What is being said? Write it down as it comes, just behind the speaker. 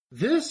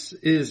This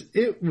is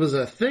It Was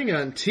a Thing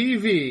on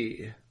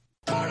TV.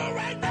 Total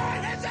Red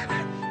Man has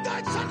ever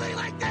done something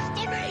like this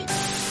to me!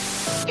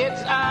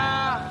 It's,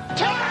 time!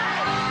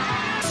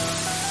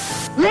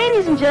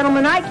 Ladies and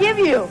gentlemen, I give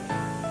you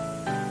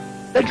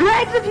the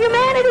dregs of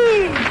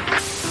humanity!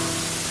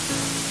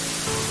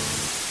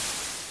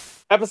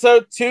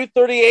 Episode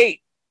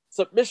 238,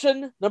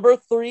 submission number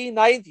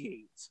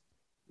 398,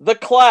 The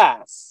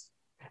Class.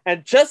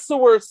 And just so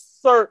we're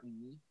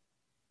certain,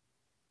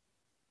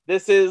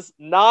 this is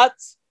not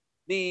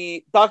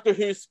the Doctor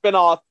Who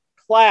spinoff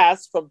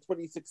Class from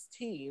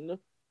 2016,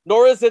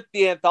 nor is it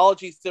the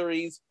anthology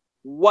series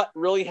What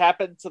Really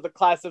Happened to the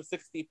Class of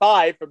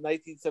 65 from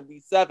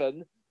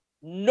 1977,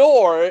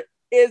 nor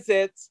is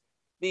it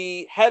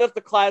the Head of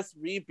the Class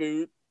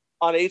reboot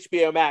on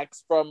HBO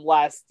Max from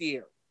last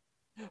year.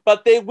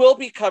 But they will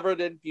be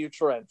covered in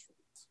future entries.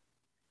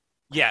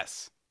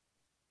 Yes.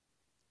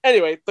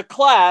 Anyway, The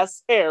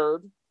Class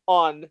aired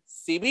on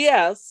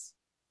CBS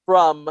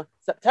from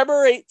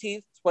September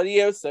 18th,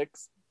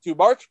 2006 to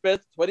March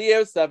 5th,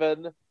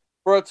 2007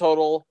 for a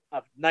total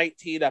of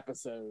 19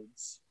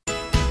 episodes.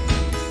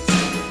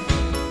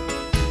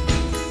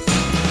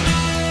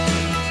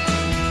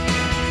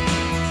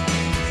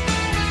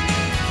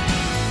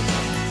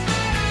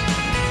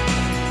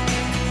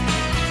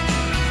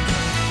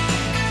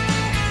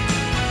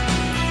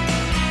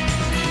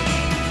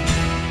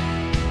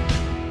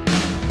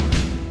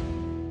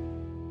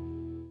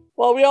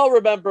 Well, we all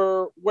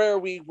remember where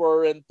we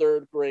were in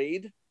third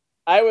grade.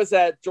 I was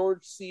at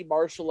George C.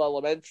 Marshall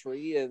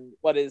Elementary in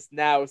what is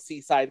now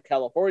Seaside,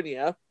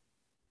 California.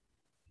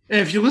 And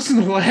if you listen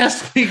to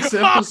last week's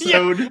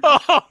episode,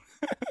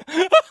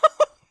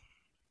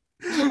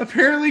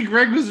 apparently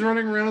Greg was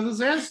running around with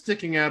his ass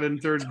sticking out in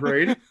third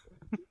grade.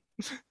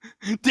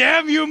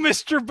 Damn you,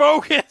 Mr.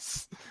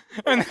 Bogus!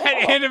 And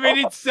that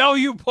animated cell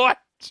you bought.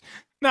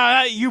 No,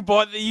 not you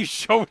bought, that you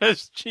showed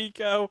us,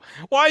 Chico.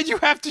 Why'd you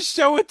have to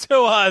show it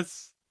to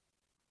us?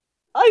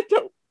 I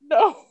don't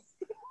know.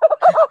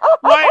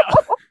 Why?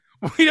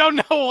 We don't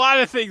know a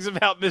lot of things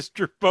about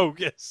Mr.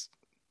 Bogus.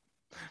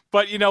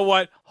 But you know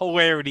what?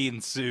 Hilarity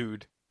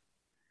ensued.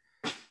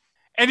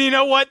 And you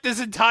know what? This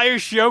entire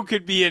show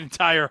could be an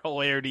entire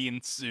hilarity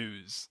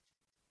ensues.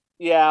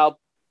 Yeah,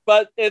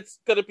 but it's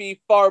going to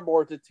be far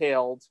more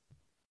detailed.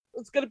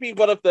 It's going to be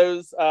one of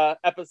those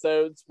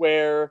episodes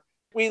where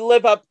we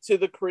live up to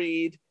the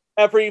creed,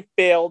 every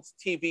failed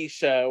TV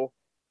show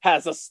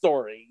has a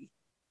story.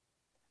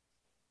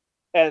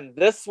 And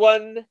this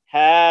one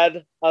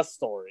had a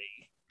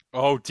story.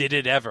 Oh, did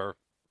it ever?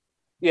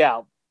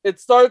 Yeah. It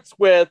starts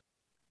with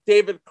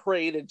David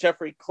Crane and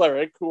Jeffrey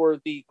Cleric, who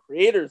are the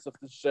creators of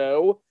the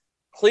show,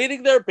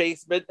 cleaning their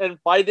basement and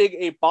finding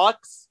a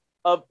box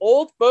of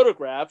old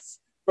photographs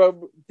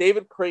from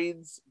David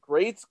Crane's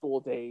grade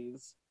school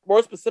days.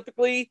 More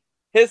specifically,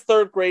 his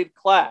third grade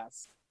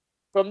class.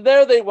 From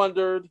there, they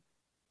wondered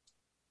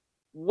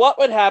what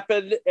would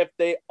happen if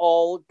they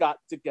all got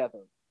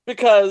together.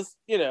 Because,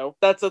 you know,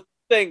 that's a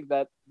thing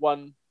that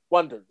one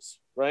wonders,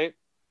 right?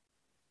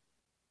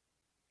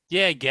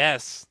 Yeah, I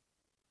guess.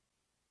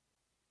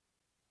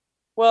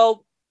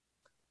 Well,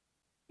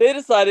 they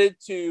decided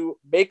to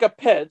make a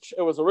pitch.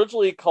 It was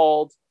originally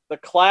called The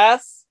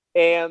Class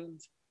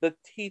and the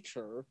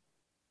Teacher.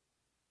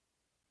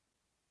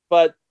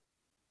 But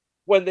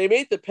when they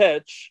made the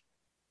pitch,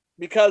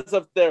 because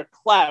of their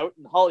clout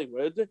in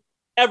Hollywood,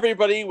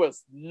 everybody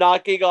was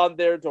knocking on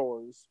their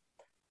doors.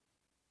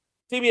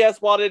 CBS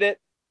wanted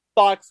it,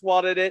 Fox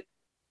wanted it,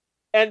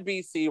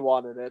 NBC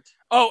wanted it.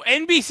 Oh,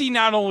 NBC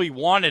not only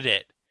wanted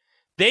it,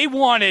 they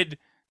wanted,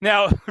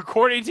 now,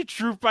 according to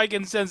Truth by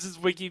Consensus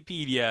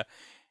Wikipedia,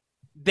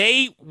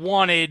 they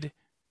wanted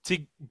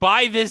to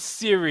buy this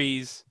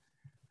series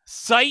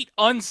sight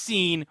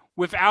unseen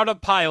without a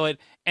pilot,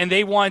 and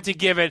they wanted to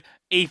give it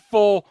a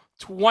full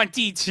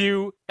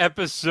 22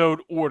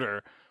 episode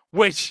order,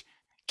 which,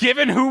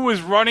 given who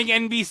was running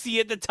NBC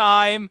at the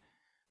time,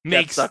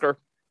 makes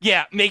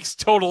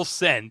total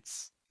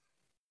sense.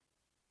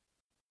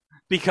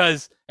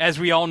 Because, as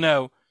we all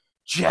know,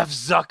 Jeff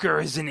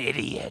Zucker is an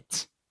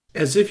idiot.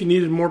 As if you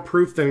needed more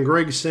proof than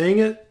Greg saying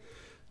it,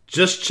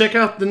 just check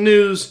out the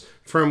news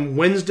from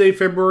Wednesday,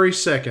 February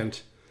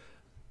 2nd.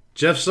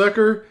 Jeff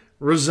Zucker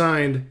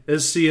resigned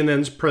as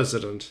CNN's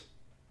president.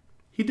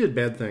 He did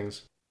bad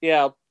things.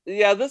 Yeah,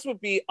 this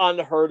would be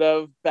unheard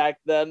of back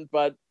then,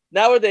 but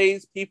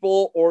nowadays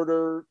people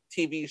order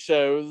TV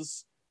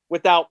shows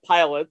without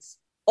pilots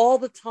all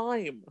the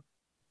time.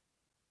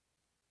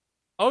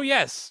 Oh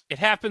yes, it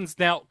happens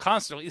now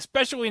constantly,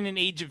 especially in an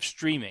age of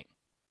streaming.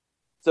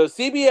 So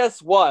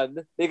CBS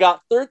won, they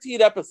got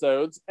 13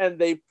 episodes, and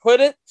they put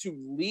it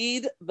to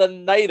lead the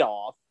night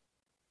off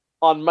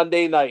on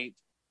Monday night,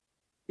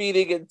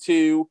 feeding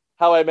into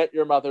How I Met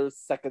Your Mother's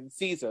second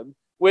season,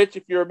 which,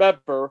 if you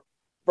remember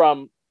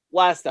from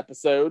last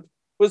episode,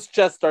 was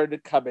just starting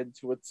to come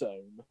into its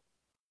own.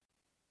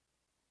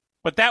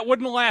 But that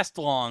wouldn't last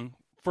long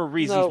for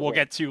reasons we'll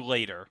get to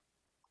later.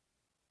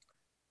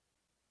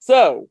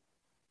 So,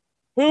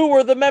 who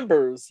were the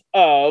members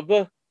of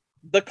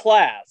the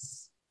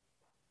class?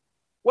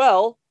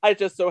 Well, I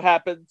just so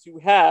happen to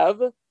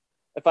have,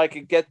 if I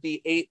could get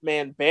the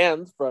 8-man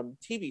band from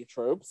TV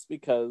Tropes,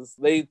 because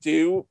they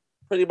do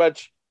pretty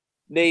much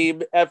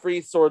name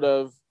every sort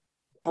of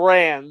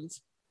brand,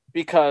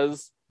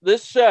 because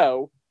this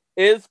show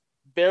is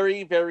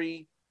very,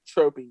 very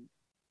tropey.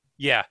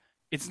 Yeah,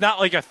 it's not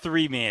like a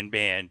 3-man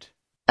band.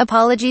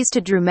 Apologies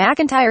to Drew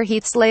McIntyre,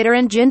 Heath Slater,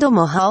 and Jinder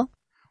Mahal.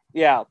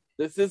 Yeah,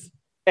 this is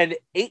an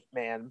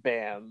 8-man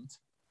band.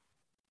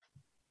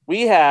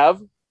 We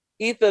have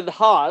Ethan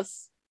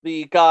Haas,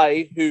 the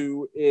guy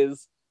who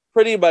is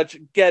pretty much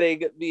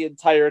getting the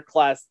entire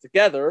class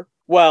together.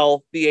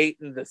 Well, the 8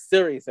 in this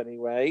series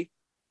anyway.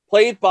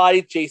 Played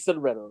by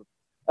Jason Ritter.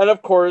 And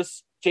of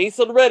course,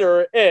 Jason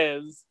Ritter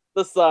is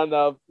the son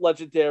of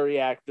legendary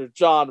actor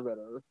John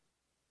Ritter.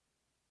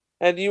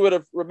 And you would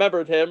have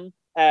remembered him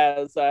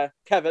as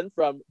Kevin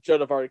from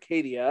Joan of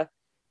Arcadia,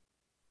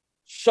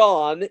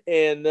 Sean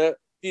in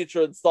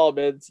future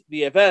installment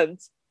The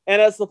Event,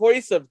 and as the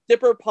voice of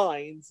Dipper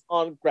Pines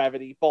on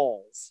Gravity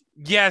Falls.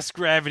 Yes,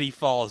 Gravity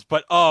Falls,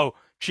 but oh,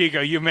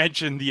 Chico, you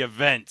mentioned The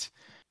Event.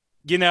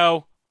 You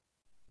know,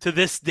 to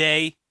this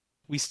day,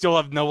 we still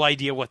have no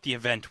idea what The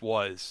Event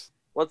was.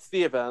 What's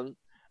The Event?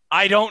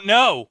 I don't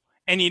know.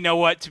 And you know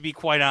what, to be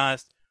quite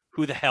honest,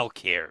 who the hell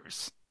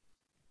cares?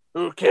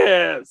 Who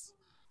cares?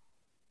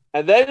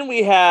 And then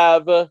we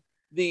have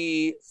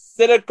the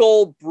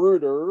cynical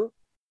brooder,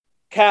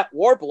 Cat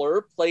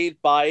Warbler, played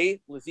by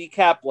Lizzie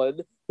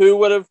Kaplan, who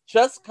would have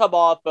just come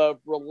off of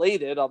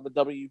Related on the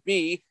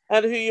WB,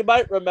 and who you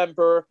might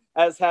remember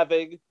as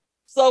having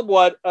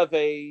somewhat of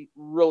a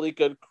really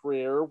good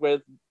career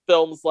with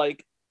films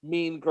like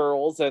Mean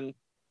Girls and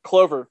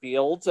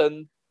Cloverfield,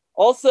 and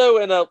also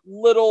in a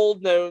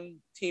little-known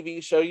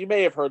TV show, you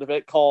may have heard of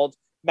it, called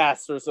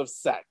Masters of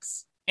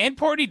Sex. And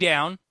Party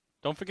Down.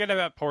 Don't forget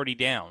about Party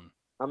Down.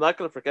 I'm not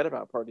going to forget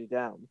about Party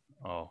Down.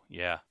 Oh,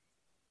 yeah.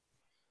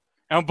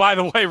 And by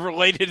the way,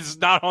 Related is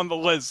not on the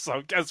list,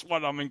 so guess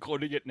what? I'm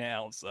including it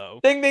now, so.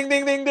 Ding, ding,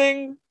 ding, ding,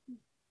 ding.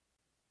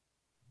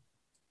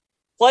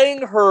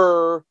 Playing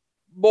her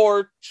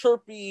more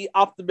chirpy,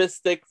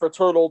 optimistic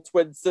fraternal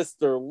twin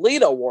sister,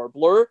 Lena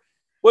Warbler,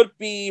 would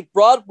be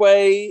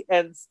Broadway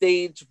and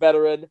stage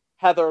veteran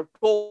Heather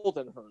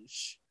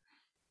Goldenhirsch.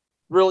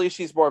 Really,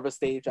 she's more of a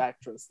stage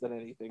actress than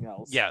anything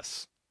else.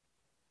 Yes.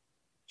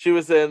 She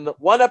was in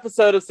one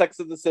episode of Sex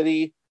and the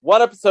City,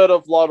 one episode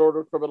of Law &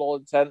 Order Criminal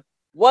Intent,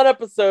 one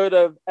episode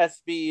of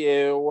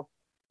SVU,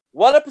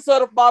 one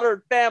episode of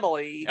Modern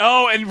Family.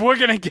 Oh, and we're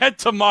going to get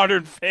to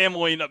Modern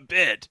Family in a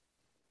bit.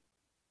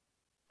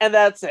 And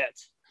that's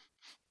it.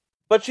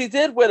 But she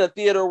did win a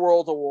Theater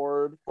World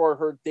Award for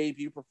her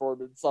debut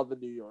performance on the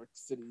New York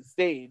City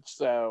stage,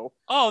 so...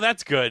 Oh,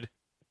 that's good.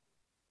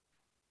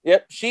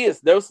 Yep, she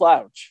is no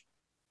slouch.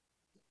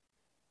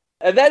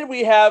 And then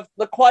we have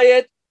the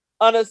quiet,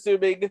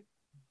 unassuming,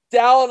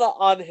 down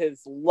on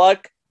his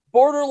luck,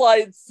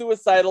 borderline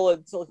suicidal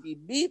until he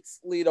meets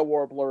Lena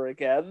Warbler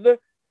again,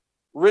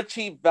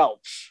 Richie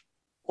Velch,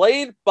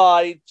 played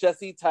by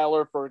Jesse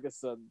Tyler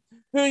Ferguson,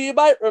 who you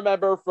might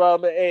remember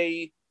from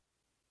a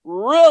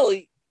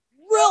really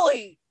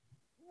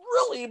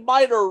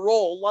minor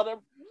role on a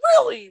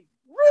really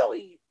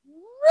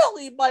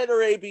minor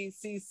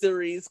ABC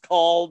series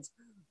called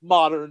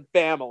Modern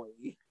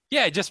Family.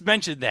 Yeah, I just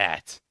mentioned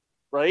that.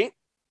 Right?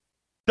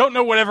 Don't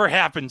know whatever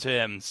happened to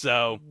him,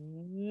 so...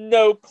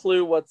 No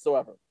clue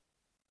whatsoever.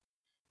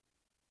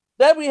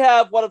 Then we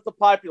have one of the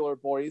popular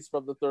boys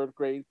from the 3rd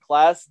grade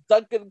class,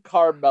 Duncan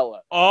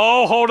Carmella.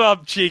 Oh, hold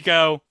up,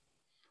 Chico.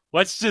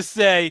 Let's just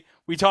say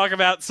we talk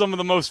about some of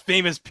the most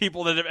famous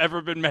people that have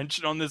ever been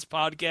mentioned on this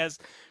podcast.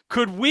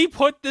 Could we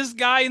put this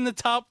guy in the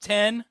top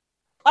 10?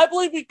 I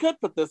believe we could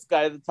put this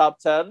guy in the top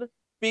 10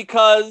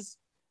 because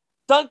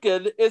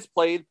Duncan is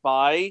played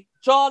by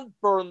John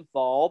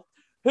Bernthal,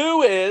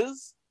 who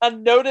is a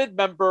noted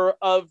member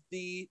of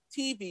the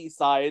TV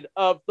side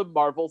of the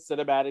Marvel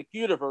Cinematic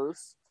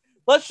Universe.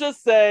 Let's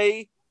just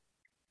say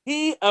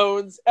he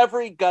owns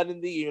every gun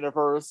in the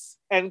universe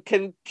and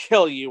can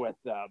kill you with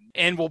them.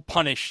 And will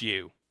punish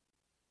you.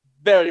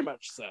 Very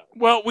much so.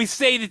 Well, we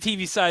say the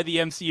TV side of the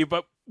MCU,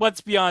 but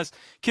let's be honest,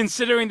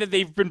 considering that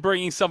they've been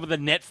bringing some of the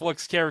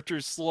Netflix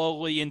characters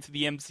slowly into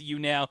the MCU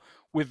now,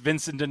 with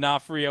Vincent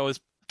D'Onofrio as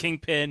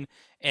Kingpin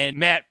and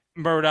Matt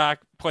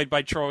Murdock, played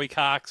by Charlie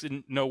Cox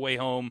in No Way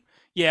Home.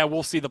 Yeah,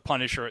 we'll see the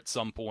Punisher at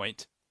some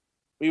point.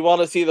 We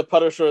want to see the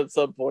Punisher at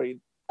some point.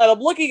 And I'm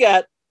looking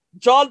at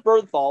John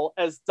Bernthal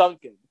as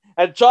Duncan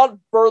and John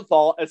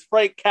Bernthal as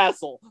Frank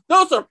Castle.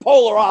 Those are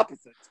polar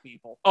opposites,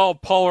 people. Oh,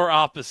 polar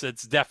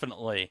opposites,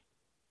 definitely.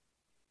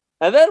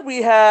 And then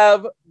we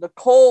have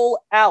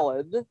Nicole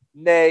Allen,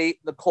 nay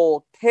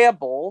Nicole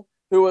Campbell,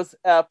 who was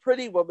a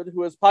pretty woman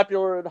who was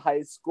popular in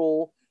high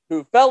school,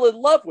 who fell in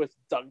love with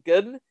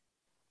Duncan,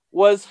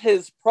 was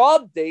his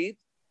prom date,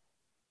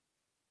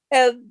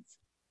 and,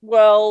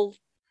 well,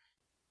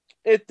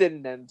 it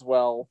didn't end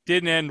well.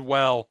 Didn't end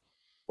well.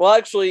 Well,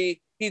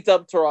 actually, he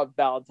dumped her on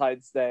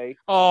Valentine's Day.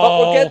 Oh. But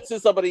we'll get to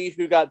somebody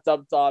who got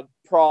dumped on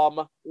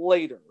prom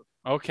later.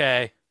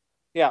 Okay.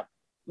 Yeah.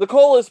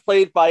 Nicole is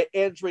played by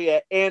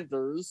Andrea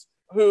Anders,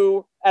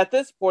 who at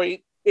this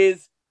point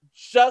is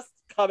just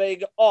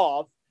coming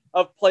off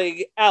of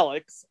playing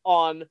Alex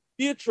on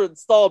future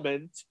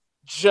installment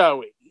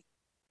Joey.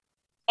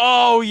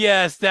 Oh,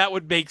 yes, that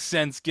would make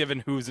sense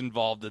given who's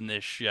involved in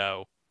this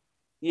show.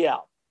 Yeah.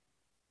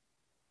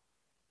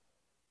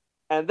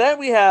 And then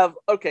we have,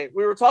 okay,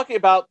 we were talking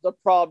about the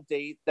prom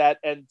date that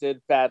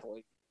ended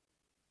badly.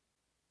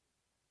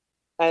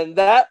 And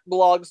that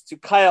belongs to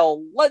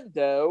Kyle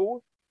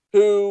Lendo,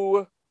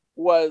 who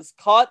was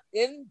caught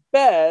in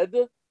bed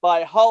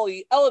by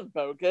Holly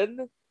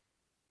Ellenbogen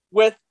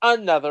with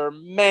another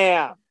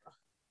man.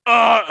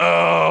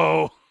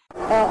 Uh-oh.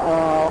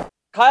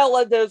 Kyle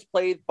Lendo is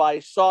played by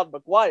Sean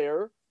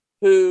McGuire,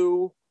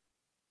 who,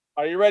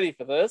 are you ready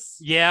for this?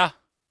 Yeah.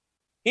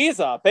 He's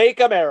a fake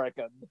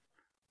American.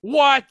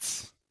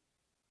 What?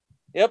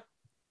 Yep.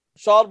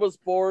 Sean was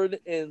born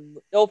in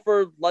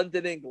Ilford,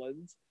 London,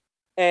 England,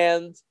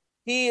 and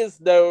he is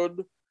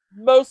known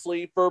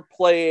mostly for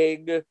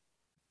playing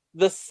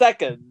the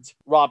second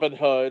Robin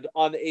Hood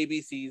on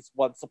ABC's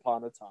Once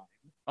Upon a Time.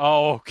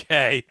 Oh,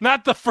 okay.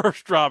 Not the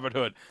first Robin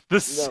Hood. The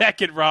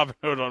second Robin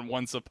Hood on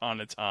Once Upon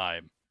a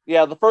Time.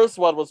 Yeah, the first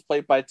one was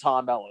played by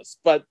Tom Ellis,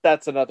 but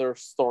that's another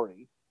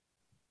story.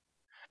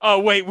 Oh,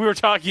 wait, we were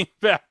talking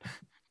about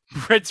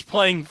Brits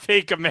playing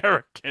fake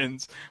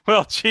Americans.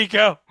 Well,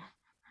 Chico,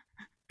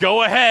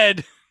 go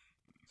ahead.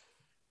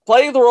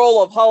 Playing the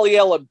role of Holly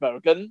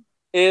Ellenbogen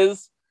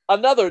is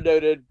another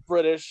noted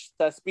British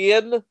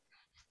thespian,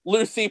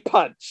 Lucy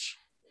Punch,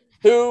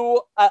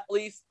 who at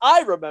least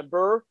I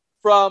remember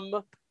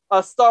from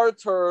a star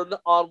turn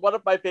on one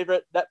of my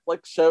favorite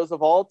Netflix shows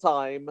of all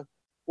time,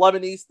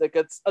 Lemony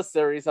Snicket's A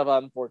Series of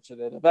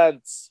Unfortunate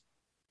Events.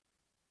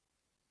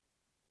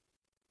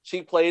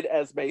 She played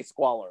as May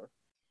Squalor.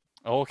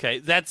 Okay,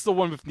 that's the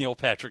one with Neil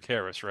Patrick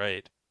Harris,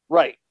 right?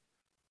 Right.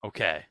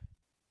 Okay.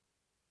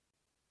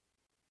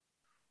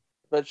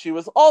 But she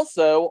was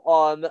also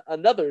on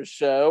another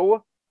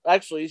show.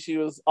 Actually, she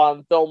was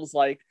on films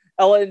like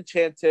Ella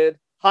Enchanted,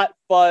 Hot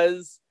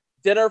Fuzz,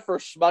 Dinner for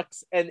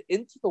Schmucks, and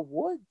Into the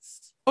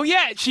Woods. Oh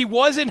yeah, she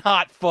was in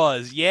Hot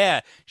Fuzz.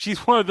 Yeah, she's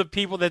one of the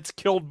people that's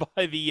killed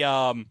by the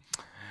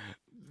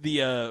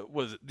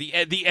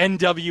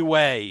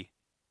NWA.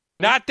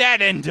 Not that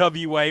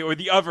NWA or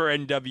the other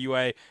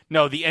NWA.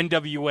 No, the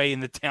NWA in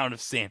the town of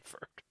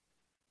Sanford.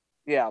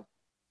 Yeah.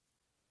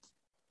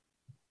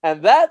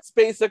 And that's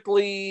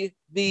basically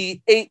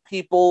the 8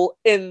 people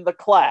in the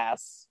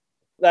class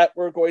that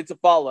we're going to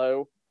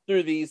follow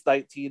through these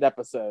 19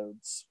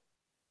 episodes.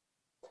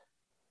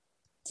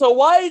 So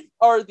why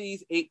are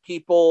these 8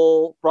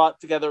 people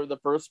brought together in the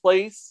first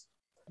place?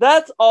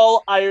 That's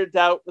all ironed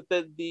out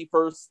within the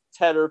first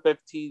 10 or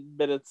 15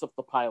 minutes of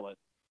the pilot.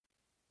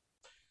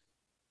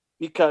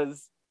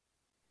 Because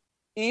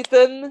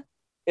Ethan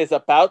is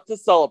about to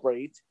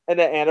celebrate an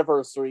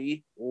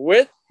anniversary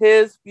with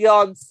his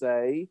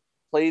fiancée,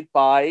 played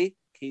by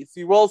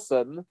Casey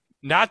Wilson.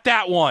 Not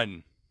that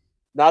one.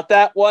 Not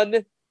that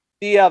one,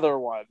 the other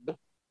one.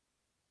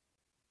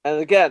 And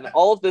again,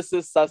 all of this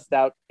is sussed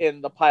out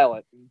in the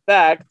pilot. In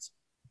fact,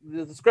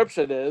 the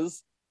description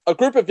is, a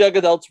group of young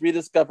adults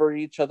rediscover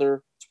each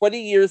other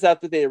 20 years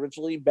after they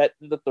originally met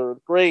in the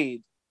 3rd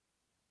grade.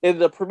 In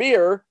the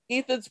premiere,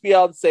 Ethan's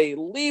fiancée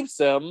leaves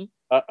him,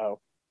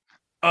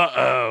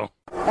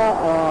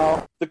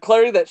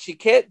 declaring that she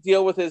can't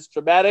deal with his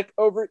dramatic,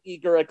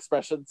 overeager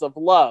expressions of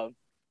love.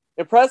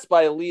 Impressed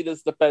by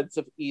Alina's defense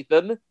of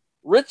Ethan,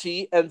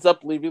 Richie ends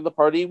up leaving the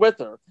party with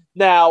her.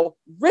 Now,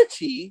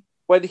 Richie,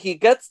 when he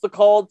gets the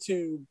call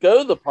to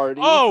go to the party...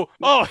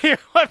 Here,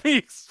 let me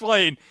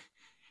explain.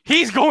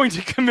 He's going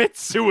to commit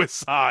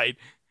suicide.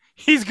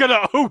 He's going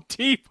to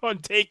OD on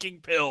taking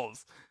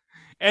pills.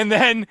 And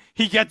then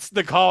he gets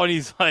the call and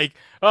he's like,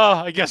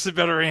 I guess I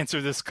better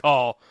answer this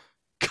call.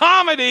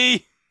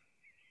 Comedy!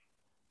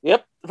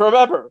 Yep,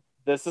 remember,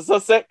 this is a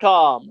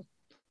sitcom.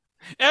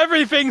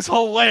 Everything's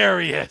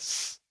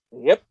hilarious.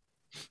 Yep.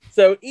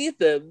 So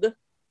Ethan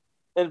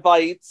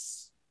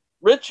invites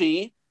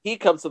Richie. He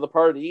comes to the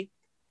party.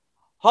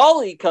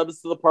 Holly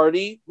comes to the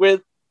party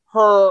with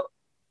her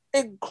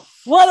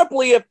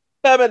incredibly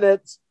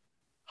effeminate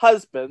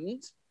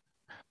husband.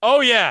 Oh,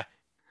 yeah.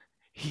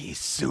 He's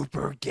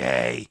super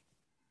gay.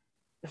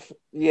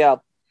 Yeah.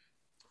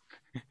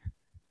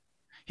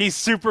 He's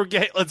super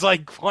gay. It's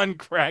like Glenn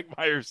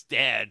Quagmire's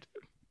dad.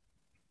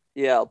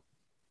 Yeah.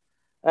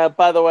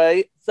 By the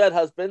way, said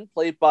husband,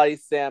 played by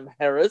Sam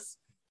Harris,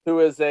 who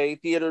is a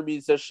theater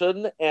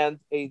musician and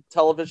a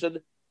television,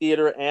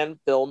 theater, and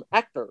film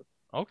actor.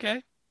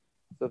 Okay.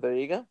 So there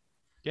you go.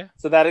 Yeah.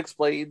 So that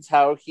explains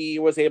how he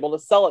was able to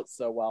sell it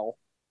so well.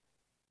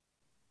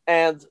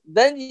 And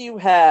then you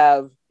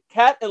have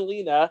Kat and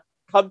Lena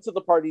come to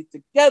the party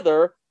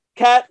together.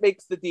 Kat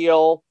makes the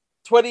deal,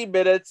 20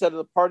 minutes and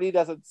the party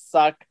doesn't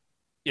suck.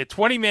 Yeah,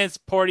 20 minutes,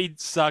 party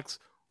sucks.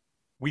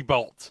 We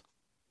bolt.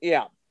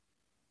 Yeah.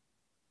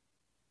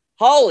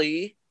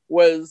 Holly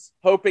was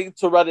hoping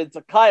to run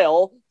into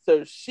Kyle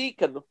so she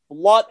can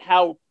flaunt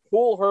how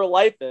cool her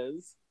life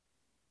is.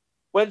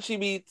 when she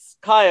meets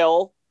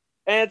Kyle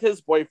and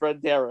his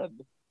boyfriend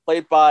Darren,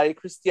 played by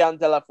Christian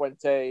De La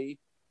Fuente,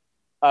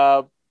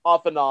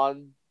 off and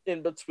on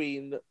in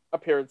between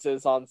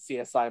appearances on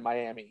CSI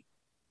Miami.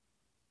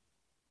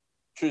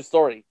 True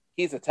story.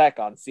 He's a tech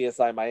on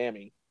CSI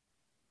Miami.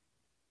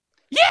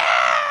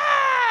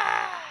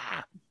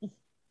 Yeah!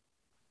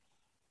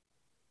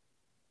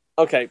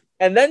 Okay,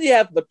 and then you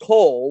have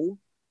Nicole,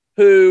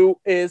 who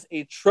is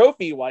a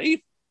trophy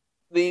wife,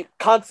 the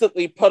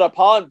constantly put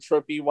upon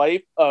trophy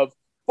wife of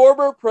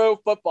former pro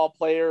football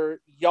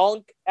player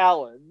Yonk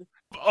Allen.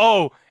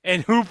 Oh,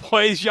 and who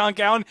plays Yonk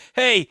Allen?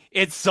 Hey,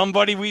 it's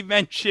somebody we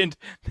mentioned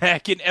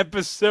back in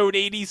episode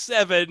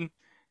 87,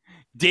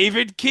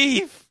 David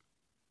Keefe.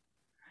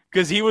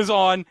 Because he was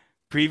on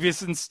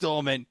previous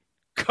installment,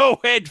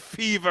 Coed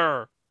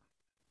Fever.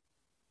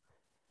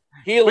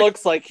 He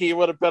looks like he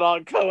would have been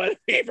on Coed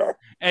Fever.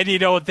 And you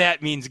know what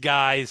that means,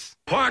 guys.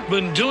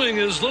 Parkman doing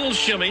his little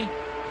shimmy.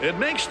 It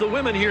makes the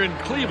women here in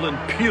Cleveland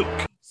puke.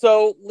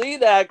 So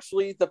Lena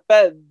actually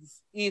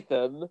defends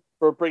Ethan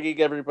for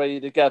bringing everybody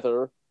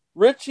together.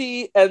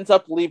 Richie ends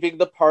up leaving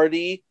the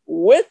party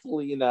with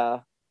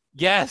Lena.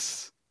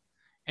 Yes.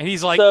 And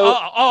he's like, So-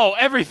 oh,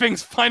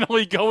 everything's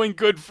finally going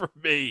good for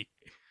me.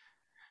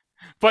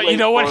 But you Wait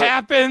know what for it.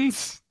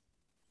 happens?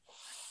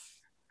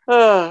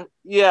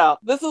 Yeah,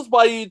 this is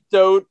why you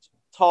don't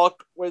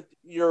talk with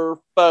your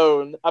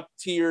phone up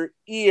to your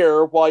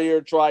ear while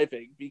you're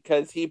driving,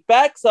 because he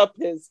backs up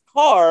his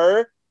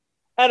car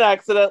and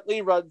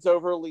accidentally runs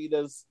over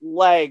Lena's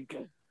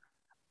leg.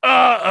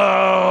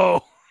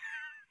 Uh-oh.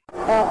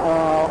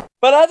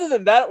 But other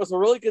than that, it was a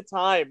really good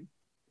time.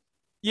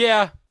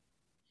 Yeah.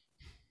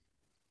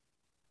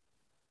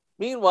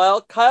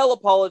 Meanwhile, Kyle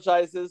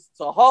apologizes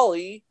to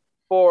Holly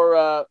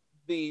for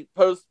the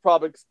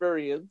post-prom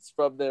experience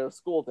from their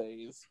school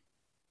days.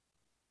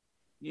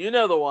 You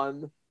know the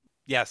one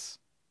Yes.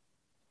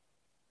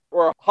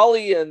 where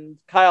Holly and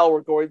Kyle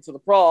were going to the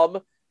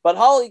prom, but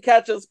Holly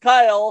catches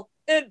Kyle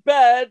in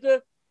bed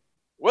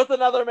with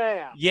another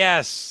man.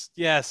 Yes,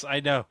 I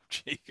know,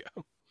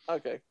 Jacob.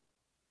 Okay.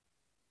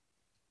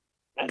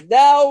 And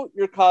now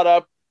you're caught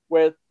up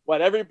with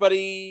what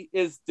everybody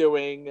is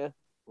doing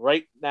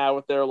right now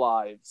with their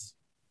lives.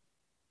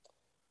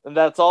 And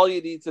that's all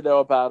you need to know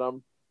about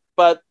them.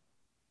 But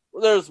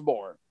there's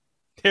more.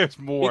 There's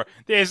more.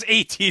 There's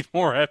 18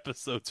 more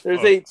episodes. There's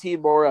folks.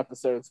 18 more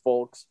episodes,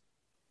 folks.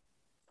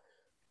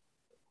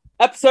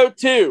 Episode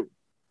 2.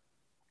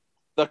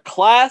 The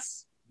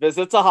class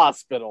visits a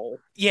hospital.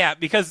 Yeah,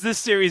 because this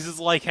series is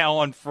like how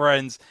on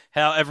Friends,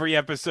 how every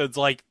episode's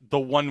like the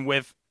one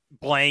with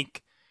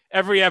blank.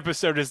 Every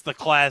episode is the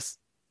class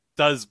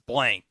does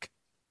blank.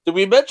 Did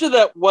we mention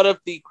that one of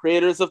the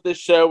creators of this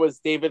show was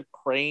David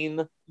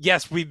Crane?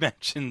 Yes, we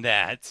mentioned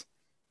that.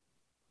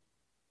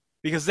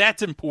 Because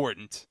that's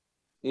important.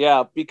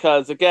 Yeah,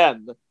 because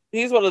again,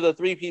 he's one of the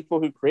 3 people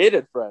who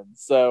created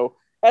Friends. So,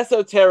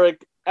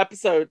 esoteric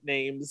episode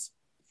names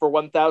for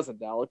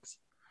 1000, Alex.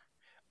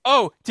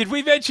 Oh, did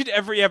we mention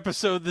every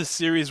episode of this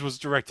series was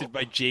directed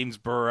by James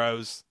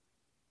Burrows?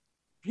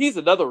 He's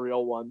another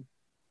real one.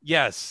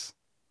 Yes.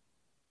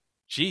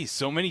 Geez,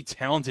 so many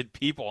talented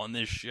people on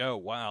this show.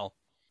 Wow.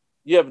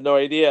 You have no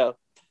idea.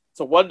 It's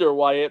a wonder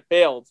why it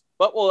failed.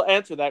 But we'll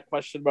answer that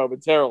question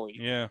momentarily.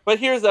 Yeah. But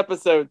here's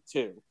episode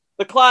 2.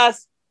 The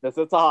class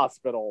visits a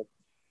hospital.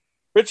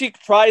 Richie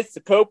tries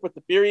to cope with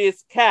the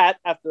furious cat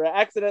after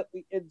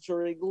accidentally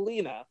injuring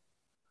Lena.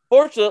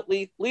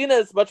 Fortunately, Lena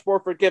is much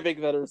more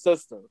forgiving than her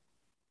sister.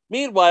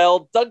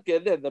 Meanwhile,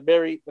 Duncan and the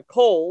married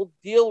Nicole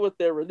deal with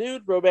their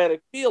renewed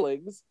romantic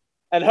feelings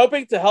and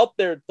hoping to help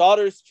their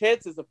daughter's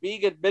chances of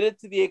being admitted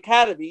to the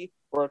academy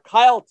where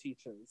Kyle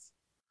teaches.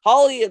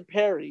 Holly and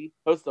Perry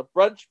host a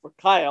brunch for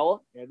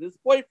Kyle and his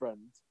boyfriend.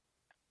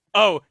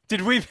 Oh,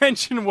 did we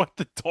mention what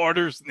the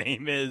daughter's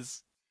name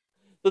is?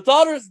 The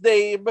daughter's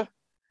name,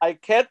 I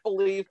can't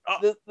believe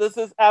this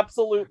is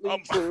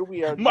absolutely true.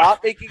 We are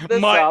not making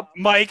this up.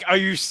 Mike, are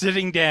you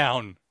sitting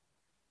down?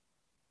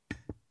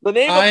 The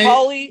name of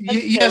Holly and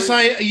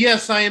Perry,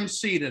 yes, I am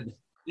seated.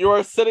 you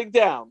are sitting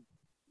down.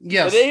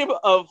 Yes. The name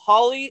of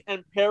Holly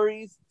and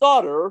Perry's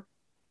daughter,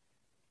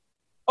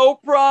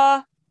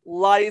 Oprah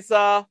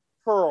Liza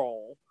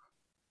Pearl.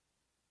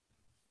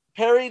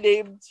 Perry,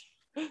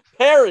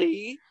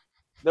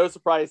 no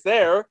surprise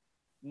there,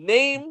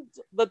 named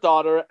the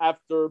daughter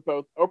after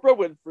both Oprah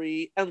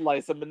Winfrey and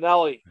Liza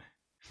Minnelli.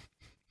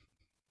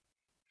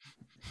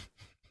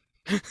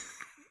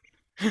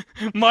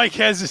 Mike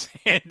has his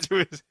hand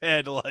to his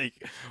head like...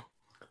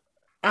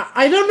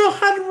 I don't know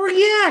how to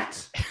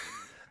react.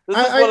 This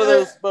is one of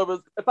those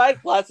moments. If I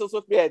had glasses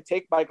with me, I'd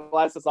take my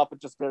glasses off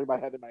and just bury my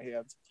head in my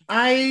hands.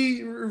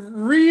 I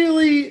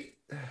really,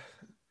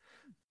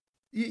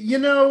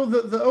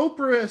 the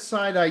Oprah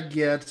side I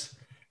get,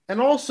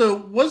 and also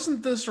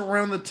wasn't this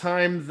around the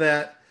time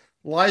that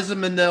Liza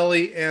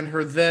Minnelli and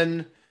her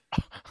then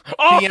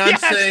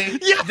fiance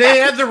they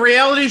had the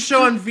reality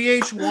show on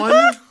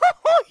VH1?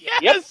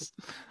 Yes,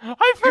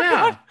 I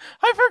forgot. Yeah.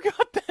 I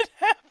forgot that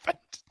happened.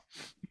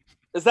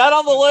 Is that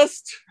on the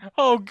list?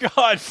 Oh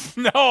God,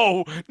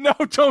 no,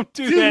 don't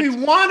do Do that. we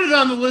want it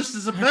on the list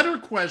is a better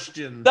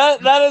question.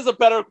 That is a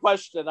better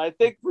question. I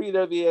think we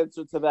know the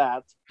answer to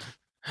that.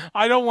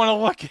 I don't want to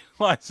look at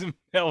Liza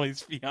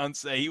Minnelli's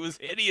fiance. He was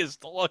hideous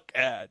to look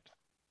at.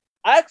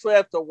 I actually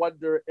have to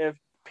wonder if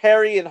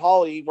Perry and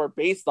Holly were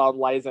based on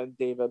Liza and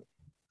David.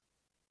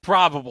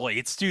 Probably.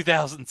 It's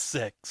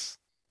 2006.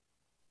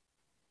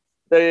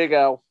 There you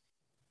go.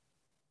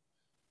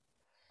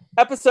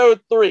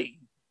 Episode 3.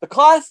 The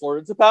class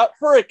learns about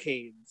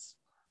hurricanes.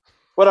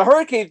 When a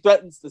hurricane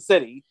threatens the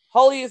city,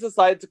 Holly is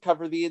assigned to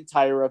cover the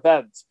entire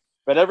event,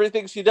 but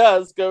everything she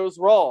does goes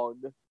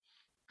wrong.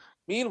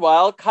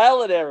 Meanwhile,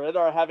 Kyle and Aaron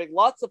are having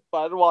lots of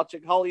fun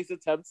watching Holly's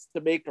attempts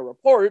to make a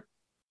report.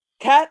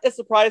 Kat is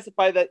surprised to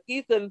find that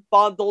Ethan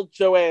fondled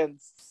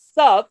Joanne's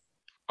stuff.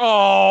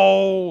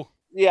 Oh!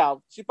 Yeah,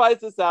 she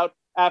finds this out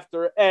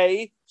after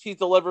A, she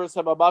delivers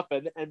him a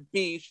muffin, and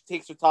B, she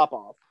takes her top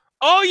off.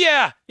 Oh,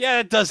 yeah! Yeah,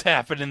 it does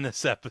happen in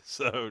this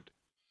episode.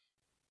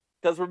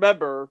 Because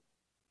remember,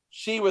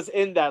 she was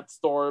in that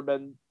storm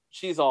and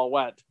she's all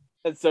wet,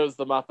 and so's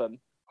the muffin.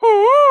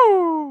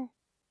 Woo!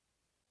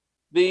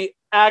 The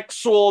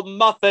actual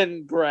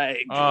muffin,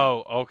 Greg.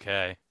 Oh,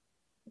 okay.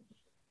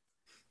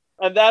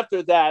 And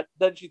after that,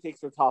 then she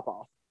takes her top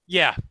off.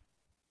 Yeah.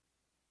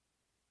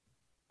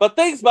 But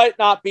things might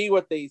not be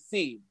what they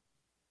seem.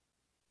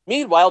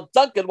 Meanwhile,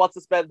 Duncan wants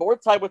to spend more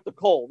time with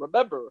Nicole.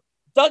 Remember,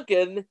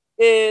 Duncan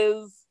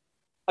is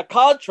a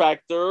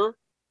contractor,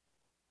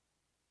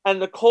 and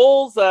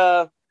Nicole's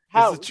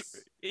house.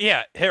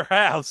 Yeah, her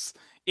house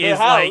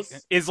Her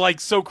is like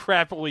so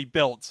crappily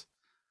built.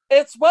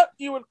 It's what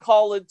you would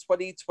call in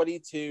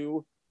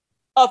 2022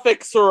 a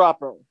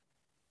fixer-upper.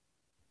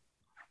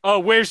 Oh,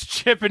 where's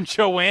Chip and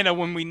Joanna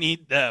when we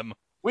need them?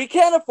 We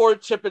can't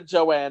afford Chip and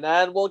Joanna,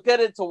 and we'll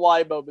get into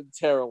why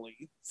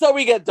momentarily. So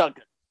we get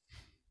Duncan.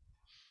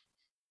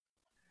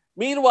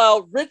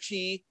 Meanwhile,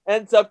 Richie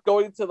ends up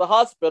going to the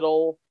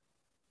hospital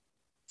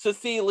to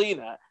see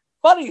Lena.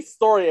 Funny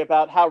story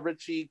about how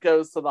Richie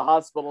goes to the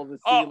hospital to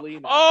see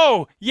Lena.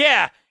 Oh,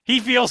 yeah. He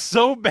feels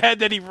so bad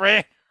that he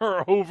ran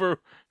her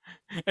over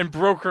and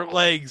broke her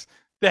legs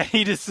that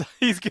he's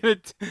actually gonna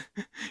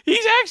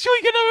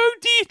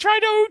OD, try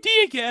to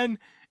OD again,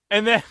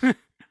 and then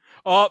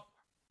oh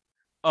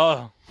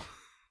no.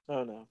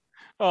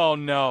 Oh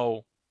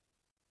no.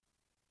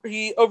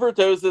 He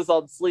overdoses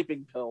on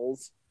sleeping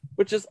pills,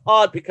 which is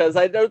odd because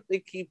I don't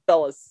think he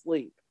fell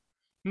asleep.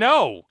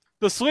 No,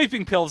 the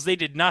sleeping pills, they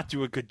did not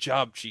do a good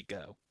job,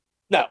 Chico.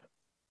 No,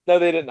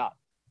 they did not.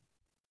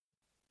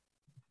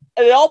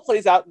 And it all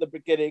plays out in the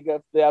beginning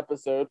of the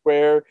episode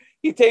where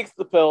he takes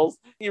the pills,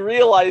 he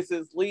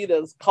realizes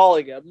Lena's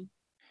calling him.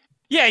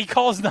 Yeah, he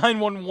calls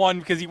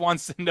 911 because he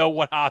wants to know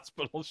what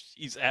hospital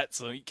she's at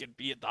so he can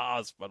be at the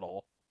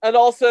hospital. And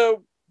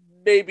also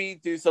maybe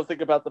do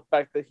something about the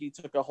fact that he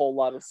took a whole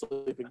lot of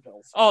sleeping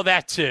pills. Oh,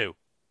 that too.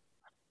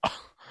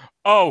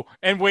 Oh,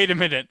 and wait a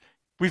minute.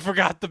 We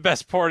forgot the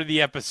best part of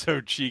the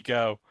episode,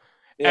 Chico.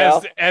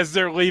 Yeah. As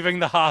they're leaving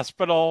the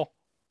hospital.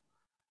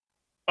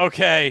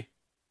 Okay.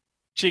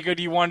 Chico,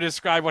 do you want to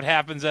describe what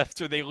happens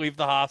after they leave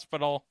the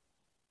hospital?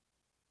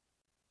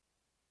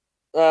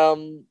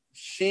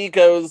 She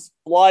goes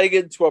flying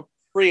into a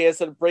Prius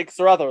and breaks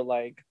her other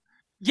leg.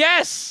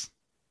 Yes!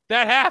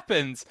 That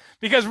happens.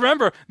 Because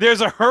remember,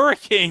 there's a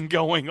hurricane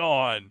going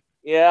on.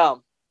 Yeah.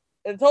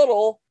 In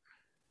total,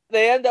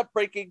 they end up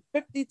breaking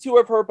 52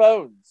 of her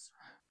bones.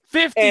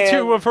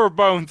 52 of her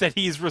bones that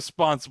he's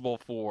responsible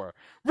for.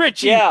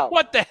 Richie,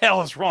 what the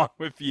hell is wrong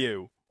with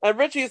you? And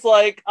Richie's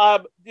like,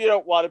 you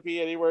don't want to be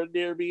anywhere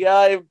near me.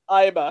 I'm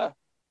a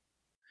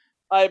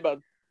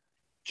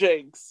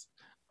jinx.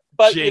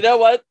 But you know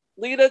what?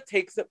 Lena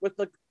takes it with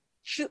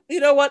you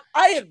know what?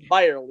 I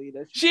admire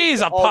Lena.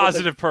 She's a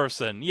positive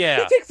person.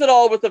 Yeah. She takes it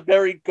all with a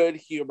very good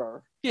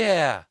humor.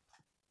 Yeah.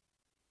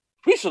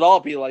 We should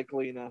all be like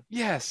Lena.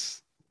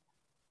 Yes.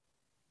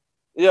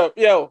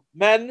 Yo,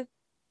 men,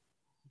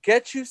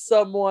 get you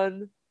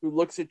someone who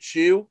looks at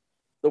you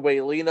the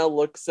way Lena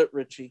looks at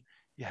Richie.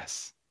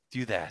 Yes.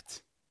 Do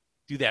that.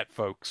 Do that,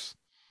 folks.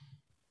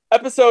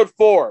 Episode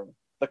 4.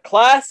 The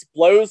class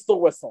blows the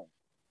whistle.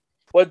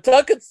 When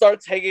Duncan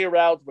starts hanging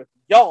around with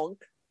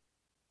Yonk,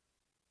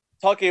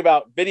 talking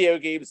about video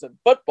games and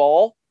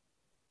football,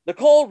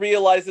 Nicole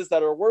realizes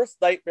that her worst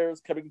nightmare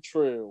is coming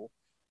true.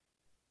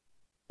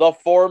 The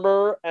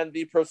former and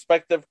the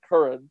prospective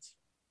current,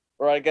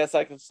 or I guess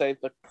I could say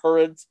the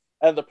current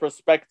and the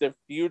prospective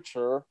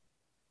future,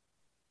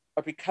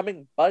 are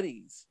becoming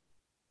buddies.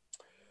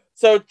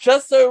 So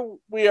just so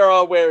we are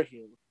aware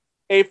here,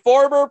 a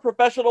former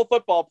professional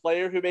football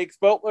player who makes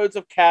boatloads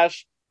of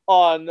cash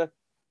on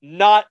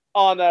not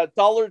on a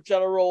Dollar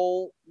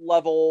General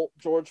level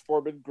George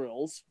Foreman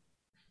grills,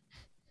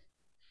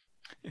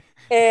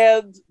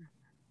 and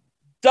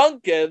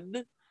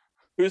Duncan,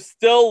 who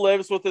still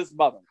lives with his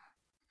mother.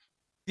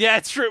 Yeah,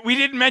 it's true. We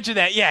didn't mention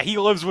that. Yeah, he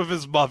lives with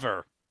his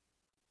mother.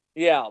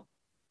 Yeah.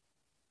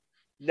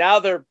 Now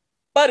they're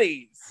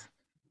buddies.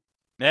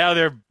 Now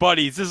they're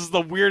buddies. This is the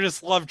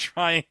weirdest love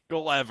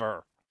triangle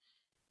ever.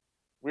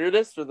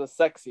 Weirdest or the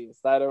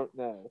sexiest? I don't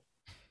know.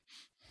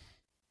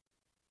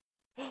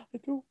 I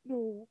don't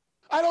know.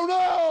 I don't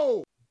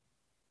know!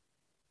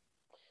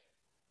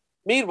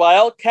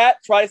 Meanwhile, Kat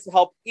tries to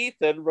help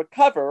Ethan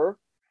recover,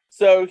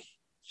 so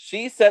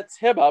she sets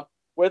him up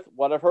with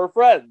one of her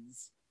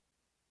friends.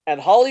 And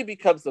Holly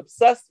becomes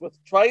obsessed with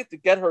trying to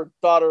get her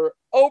daughter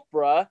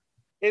Oprah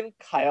in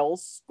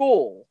Kyle's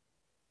school.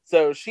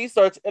 So she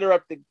starts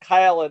interrupting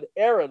Kyle and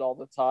Aaron all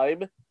the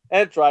time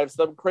and drives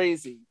them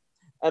crazy.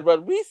 And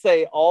when we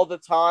say all the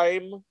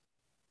time,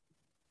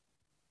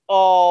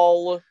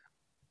 all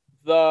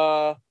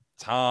the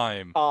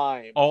Time.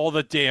 time. All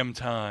the damn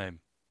time.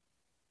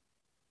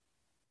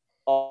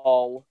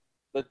 All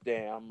the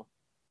damn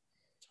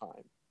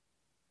time.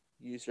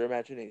 Use your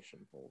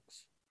imagination,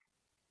 folks.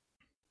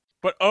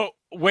 But, oh,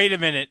 wait a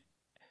minute.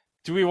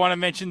 Do we want to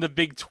mention the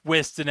big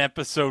twist in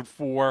episode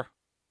 4?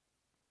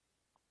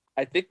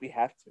 I think we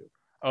have to.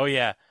 Oh,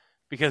 yeah.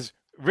 Because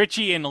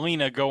Richie and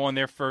Lena go on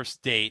their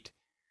first date.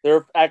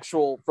 Their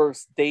actual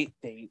first date.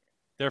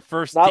 Their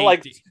first Not date.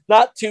 like,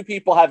 not two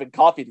people having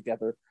coffee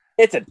together.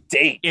 It's a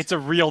date. It's a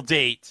real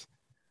date.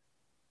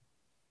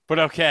 But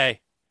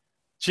okay.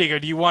 Chico,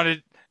 do you want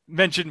to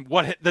mention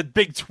what the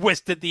big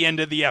twist at the end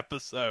of the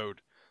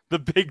episode? The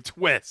big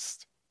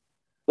twist.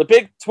 The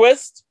big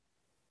twist?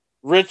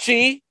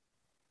 Richie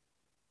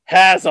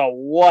has a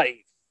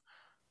wife.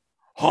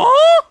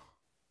 Huh?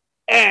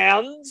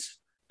 And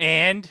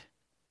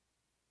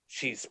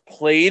she's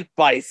played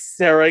by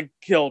Sarah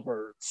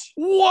Gilbert.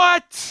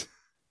 What?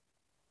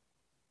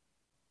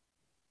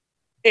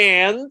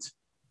 And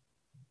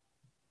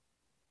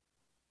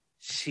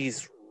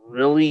she's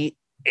really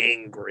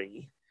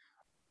angry.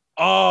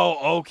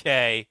 Oh,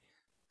 okay.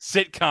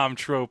 Sitcom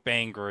trope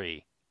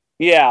angry.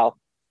 Yeah,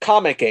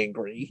 comic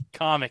angry.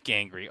 Comic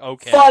angry.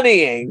 Okay.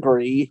 Funny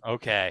angry.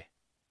 Okay.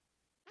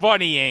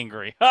 Funny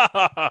angry.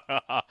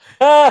 I'm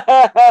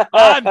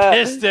I'm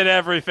pissed at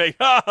everything.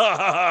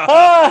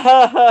 I'ma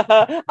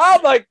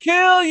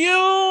kill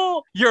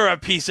you. You're a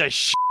piece of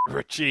shit,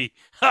 Richie.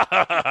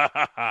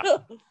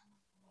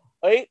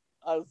 Wait,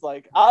 I was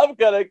like, I'm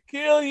gonna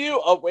kill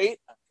you. Oh, wait,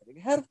 I'm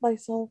getting ahead of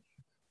myself.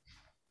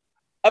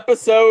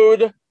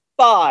 Episode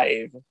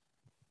 5.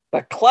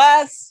 The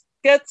class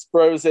gets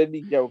frozen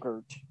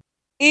yogurt.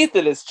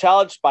 Ethan is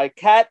challenged by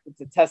Kat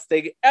into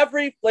testing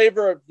every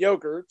flavor of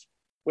yogurt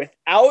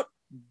without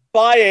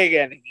buying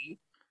any.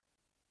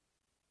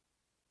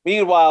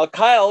 Meanwhile,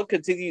 Kyle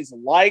continues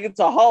lying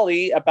to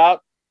Holly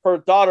about her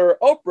daughter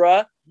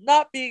Oprah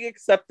not being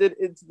accepted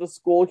into the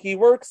school he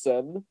works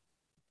in.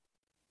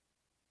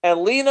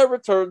 And Lena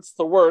returns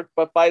to work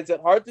but finds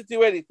it hard to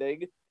do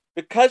anything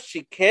because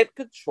she can't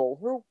control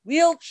her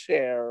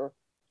wheelchair.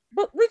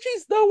 But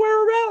Richie's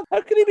nowhere around.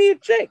 How can he be a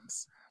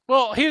Jinx?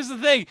 Well, here's the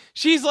thing.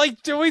 She's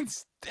like doing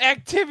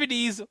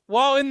activities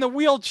while in the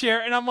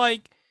wheelchair, and I'm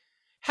like,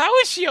 how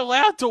is she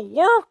allowed to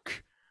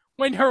work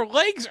when her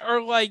legs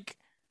are like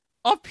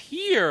up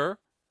here,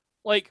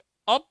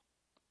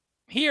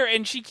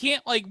 and she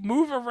can't like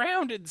move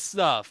around and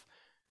stuff?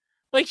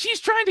 Like she's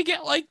trying to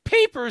get like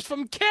papers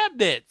from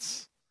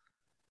cabinets.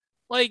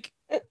 Like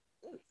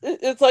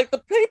it's like the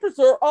papers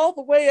are all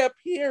the way up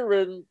here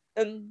and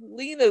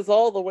Lena's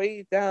all the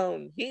way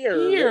down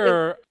here.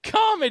 Here,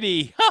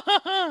 comedy.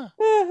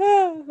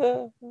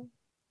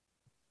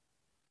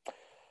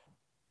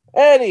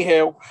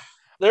 Anywho,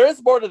 there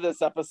is more to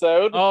this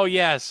episode. Oh,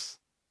 yes.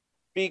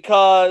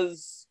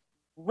 Because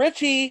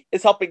Richie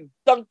is helping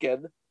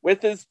Duncan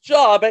with his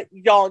job at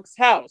Yonk's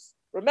house.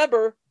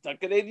 Remember,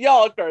 Duncan and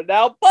Yonk are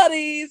now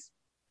buddies.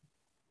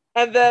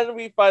 And then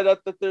we find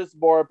out that there's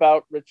more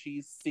about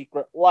Richie's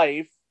secret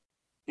life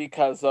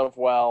because of,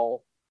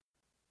 well...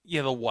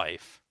 Yeah, the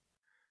wife.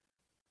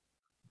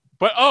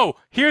 But, oh,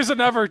 here's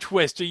another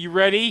twist. Are you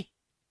ready?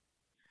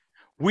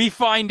 We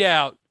find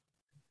out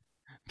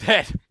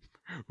that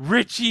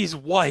Richie's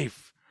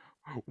wife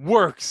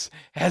works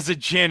as a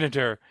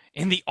janitor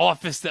in the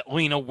office that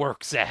Lena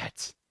works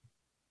at.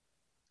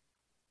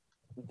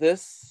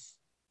 This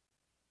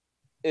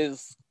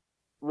is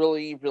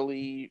really,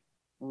 really,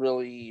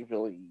 really,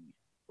 really,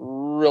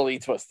 really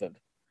twisted.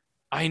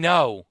 I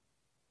know.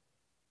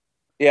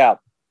 Yeah.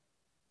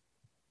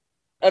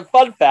 And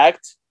fun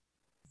fact,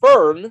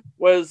 Fern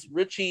was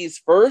Richie's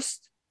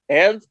first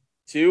and,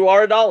 to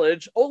our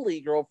knowledge,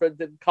 only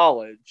girlfriend in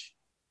college.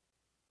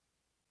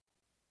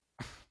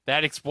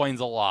 That explains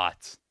a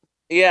lot.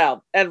 Yeah,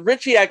 and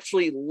Richie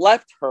actually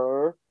left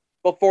her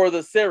before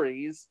the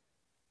series,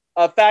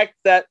 a fact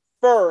that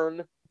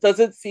Fern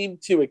doesn't seem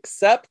to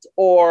accept,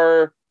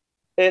 or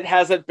it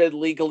hasn't been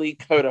legally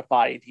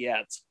codified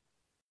yet.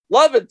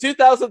 Love in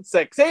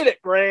 2006, ain't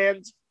it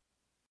grand?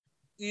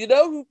 You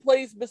know who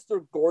plays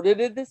Mr. Gordon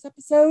in this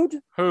episode?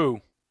 Who?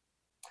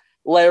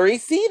 Larry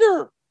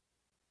Cedar.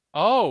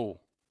 Oh.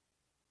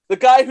 The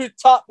guy who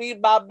taught me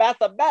my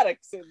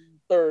mathematics in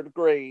 3rd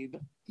grade.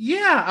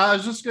 Yeah, I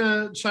was just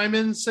going to chime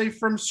in and say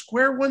from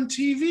Square One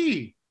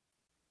TV.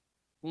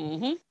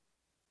 Mm-hmm.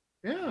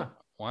 Yeah.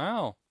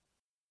 Wow.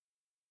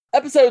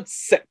 Episode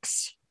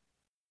 6.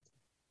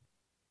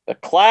 The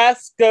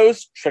class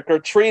goes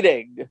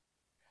trick-or-treating.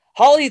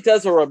 Holly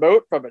does a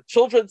remote from a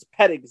children's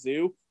petting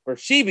zoo where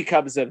she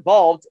becomes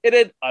involved in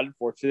an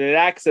unfortunate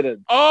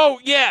accident. Oh,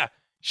 yeah.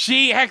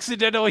 She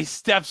accidentally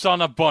steps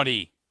on a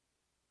bunny.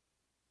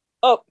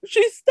 Oh,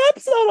 she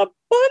steps on a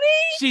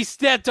bunny? She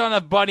stepped on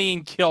a bunny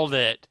and killed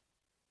it.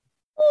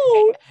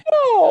 Oh,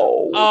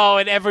 no. Oh,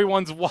 and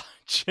everyone's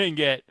watching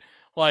it.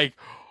 Like,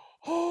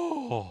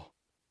 oh.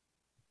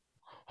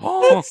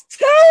 That's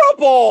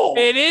terrible.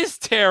 It is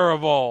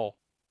terrible.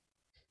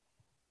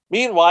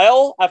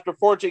 Meanwhile, after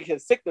forging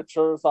his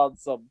signatures on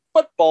some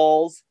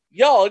footballs,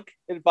 Young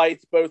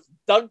invites both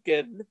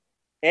Duncan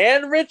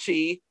and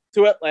Richie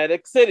to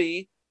Atlantic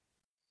City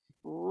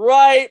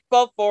right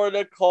before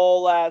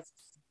Nicole asks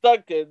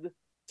Duncan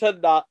to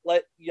not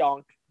let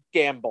Young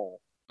gamble.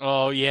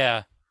 Oh,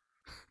 yeah.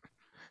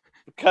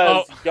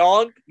 Because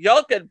Young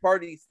and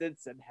Barney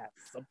Stinson have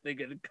something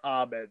in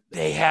common.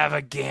 They have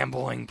a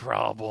gambling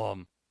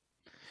problem.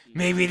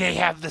 Maybe they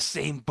have the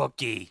same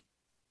bookie.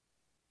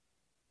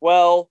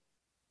 Well,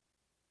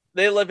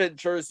 they live in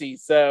Jersey,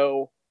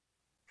 so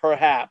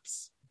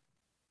perhaps.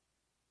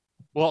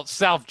 Well,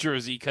 South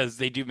Jersey, because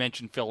they do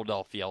mention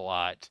Philadelphia a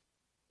lot.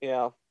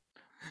 Yeah.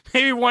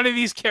 Maybe one of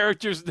these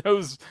characters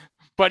knows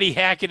Buddy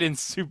Hackett and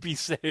Soupy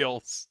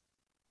Sales.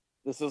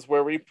 This is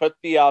where we put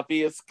the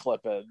obvious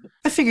clip in.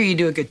 I figure you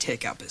do a good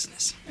takeout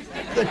business.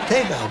 Good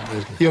takeout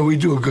business. Yeah, we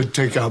do a good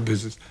takeout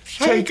business.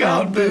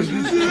 Takeout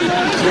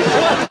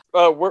business.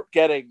 We're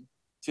getting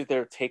to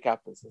their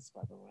takeout business,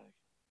 by the way.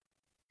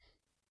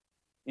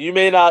 You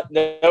may not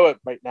know it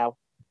right now,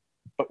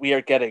 but we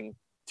are getting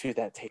to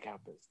that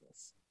takeout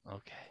business.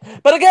 Okay.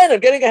 But again,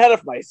 I'm getting ahead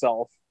of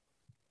myself.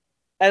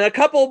 And a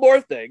couple more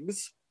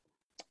things.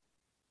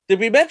 Did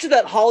we mention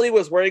that Holly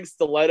was wearing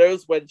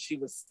stilettos when she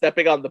was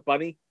stepping on the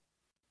bunny?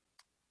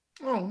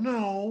 Oh,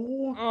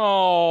 no.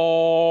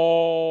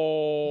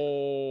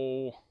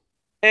 Oh.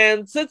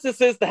 And since this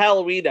is the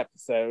Halloween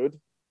episode,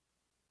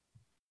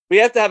 we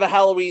have to have a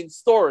Halloween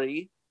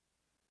story.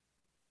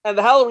 And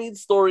the Halloween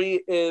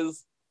story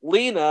is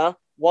Lena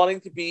wanting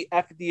to be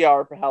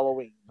FDR for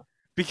Halloween.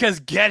 Because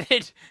get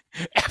it?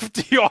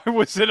 FDR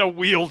was in a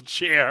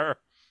wheelchair.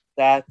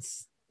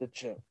 That's the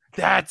joke.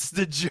 That's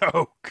the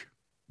joke.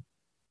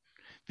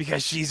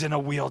 Because she's in a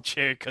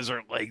wheelchair because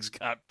her legs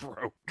got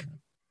broke.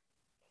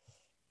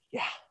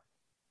 Yeah.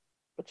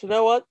 But you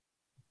know what?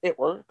 It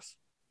works.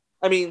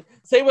 I mean,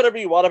 say whatever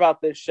you want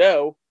about this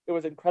show. It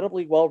was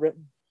incredibly well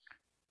written.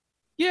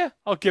 Yeah,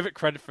 I'll give it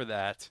credit for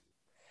that.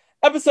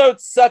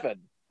 Episode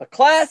 7. The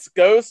class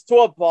goes to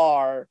a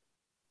bar.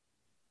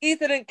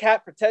 Ethan and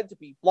Kat pretend to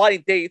be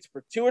blind dates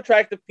for two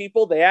attractive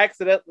people they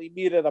accidentally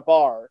meet at a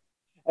bar.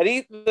 And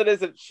Ethan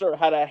isn't sure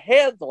how to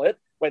handle it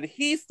when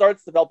he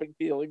starts developing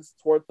feelings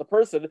towards the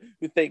person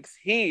who thinks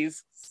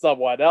he's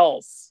someone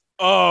else.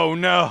 Oh,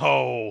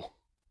 no.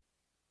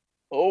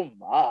 Oh,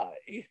 my.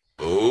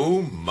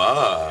 Oh,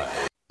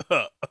 my.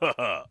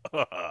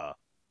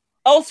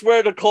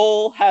 Elsewhere,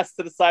 Nicole has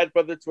to decide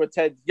whether to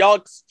attend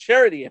Young's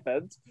charity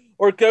event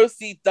or go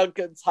see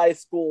Duncan's high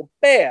school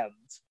band.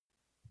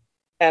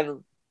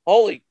 And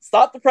holy,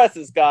 stop the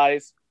presses,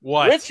 guys.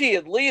 What? Richie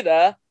and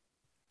Lena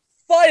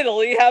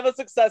finally have a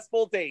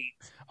successful date.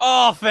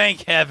 Oh,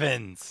 thank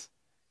heavens.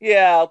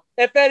 Yeah,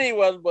 if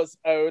anyone was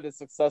owed a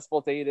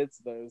successful date, it's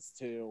those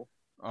two.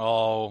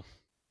 Oh.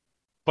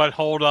 But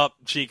hold up,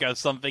 Chica.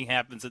 Something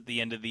happens at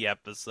the end of the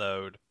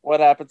episode.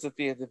 What happens at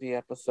the end of the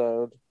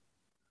episode?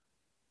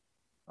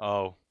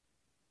 Oh.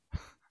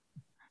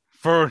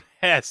 Fern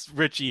asks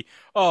Richie,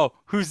 oh,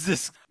 who's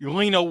this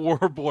Lena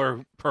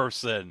Warbler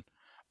person?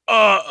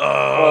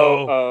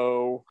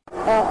 Uh-oh.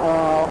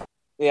 Uh-oh.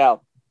 Yeah.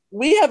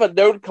 We have a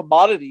known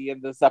commodity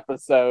in this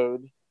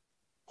episode.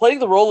 Playing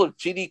the role of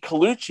Jeannie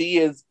Colucci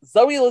is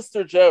Zoe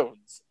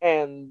Lister-Jones.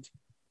 And,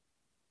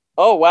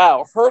 oh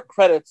wow, her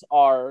credits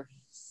are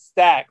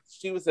stacked.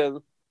 She was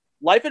in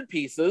Life in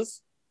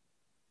Pieces,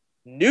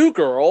 New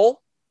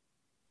Girl,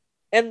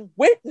 and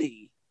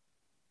Whitney.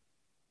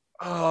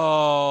 Oh.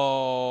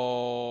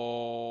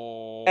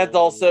 And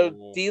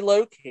also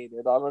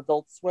Delocated on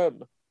Adult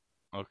Swim.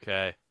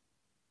 Okay.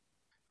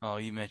 Oh,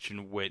 you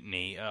mentioned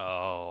Whitney.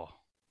 Oh.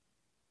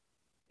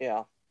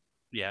 Yeah.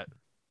 Yeah.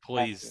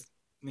 Please.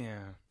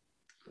 Yeah.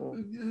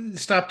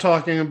 Stop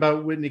talking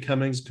about Whitney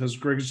Cummings because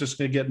Greg's just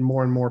going to get in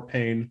more and more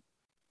pain.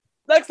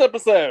 Next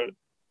episode.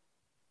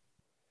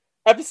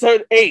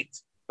 Episode 8.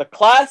 The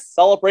class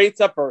celebrates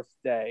a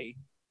birthday.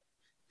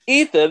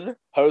 Ethan,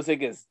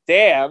 posing as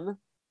Dan,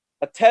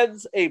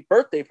 attends a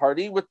birthday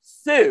party with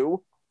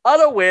Sue,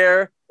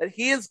 unaware that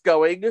he is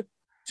going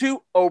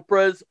to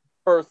Oprah's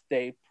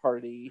birthday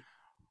party.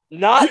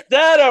 Not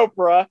that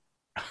Oprah.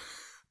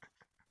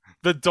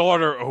 The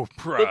daughter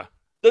Oprah.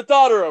 The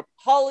daughter of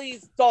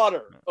Holly's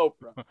daughter,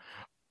 Oprah.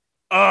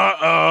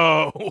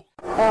 Uh-oh.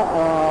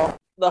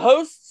 The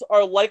hosts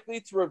are likely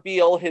to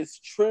reveal his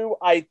true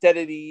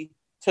identity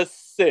to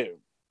Sue.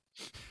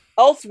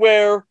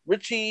 Elsewhere,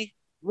 Richie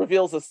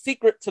reveals a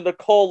secret to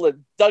Nicole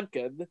and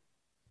Duncan.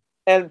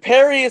 And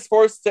Perry is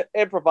forced to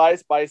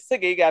improvise by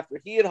singing after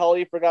he and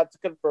Holly forgot to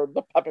confirm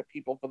the puppet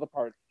people for the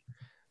party.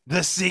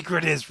 The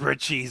secret is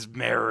Richie's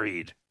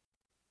married.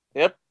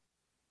 Yep.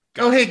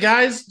 Oh, hey,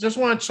 guys, just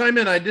want to chime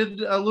in. I did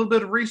a little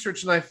bit of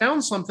research, and I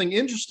found something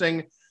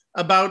interesting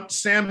about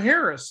Sam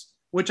Harris,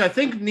 which I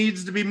think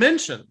needs to be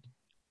mentioned.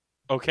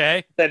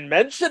 Okay. Then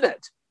mention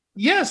it.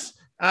 Yes,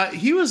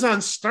 he was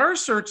on Star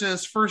Search in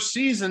his first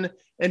season,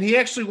 and he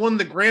actually won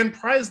the grand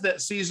prize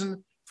that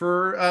season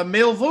for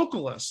male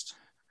vocalist.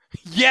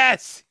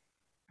 Yes!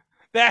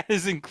 That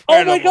is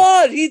incredible. Oh my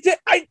God, he did.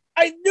 I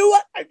knew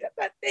it.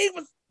 That name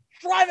was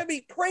driving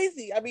me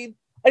crazy. I mean,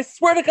 I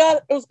swear to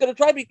God, it was going to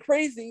drive me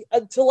crazy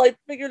until I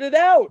figured it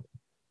out.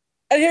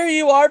 And here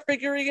you are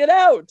figuring it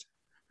out.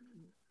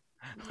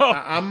 Oh.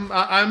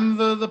 I'm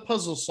the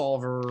puzzle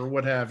solver or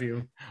what have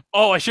you.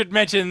 Oh, I should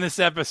mention in this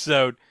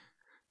episode,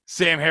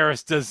 Sam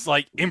Harris does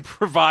like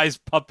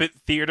improvised puppet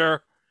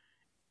theater,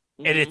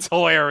 and it's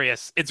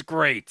hilarious. It's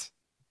great.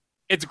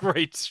 It's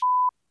great.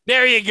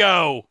 There you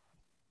go.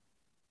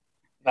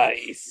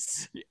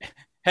 Nice.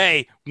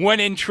 Hey,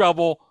 when in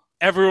trouble,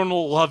 everyone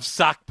will love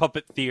sock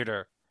puppet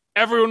theater.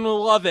 Everyone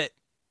will love it.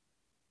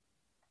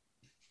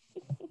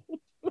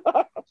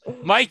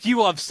 Mike,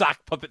 you love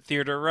sock puppet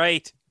theater,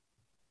 right?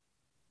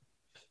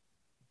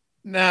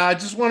 Now, I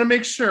just want to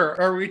make sure.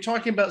 Are we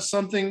talking about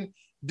something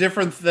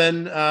different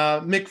than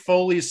Mick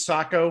Foley's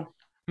Sacco?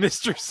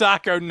 Mr.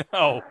 Sacco,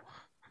 no.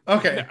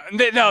 Okay.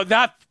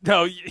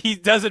 No, he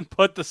doesn't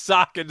put the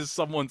sock into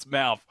someone's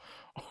mouth.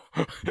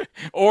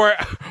 Or,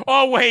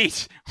 oh,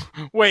 wait,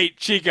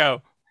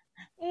 Chico.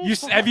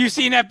 Have you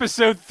seen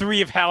episode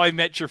 3 of How I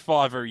Met Your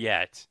Father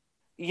yet?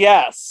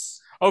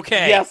 Yes.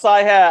 Okay. Yes,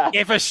 I have.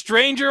 If a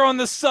stranger on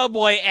the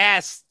subway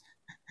asks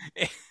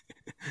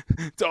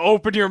to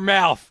open your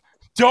mouth,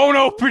 don't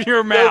open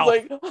your mouth.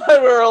 We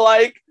were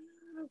like,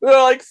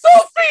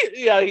 Sophie!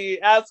 Yeah,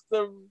 he asked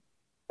him,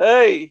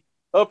 hey,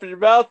 open your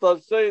mouth, I'll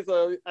show you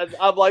something. And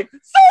I'm like,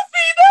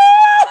 Sophie,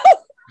 no!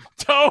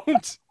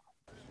 Don't!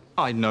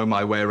 I know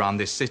my way around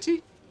this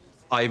city.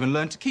 I even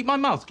learned to keep my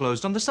mouth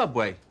closed on the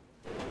subway.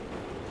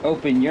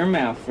 Open your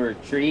mouth for a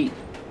treat.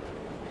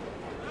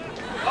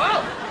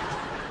 Oh!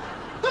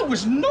 That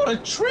was not a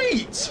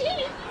treat!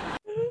 Sophie,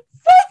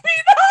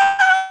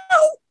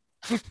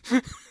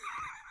 no!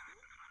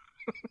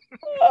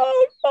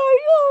 Oh my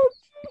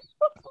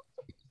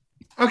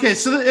God. Okay,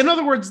 so in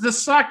other words, the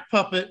sock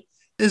puppet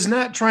is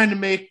not trying to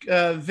make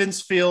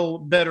Vince feel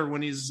better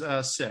when he's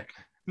sick.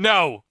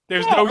 No,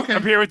 there's no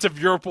appearance of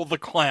Yerple the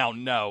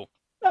Clown, no.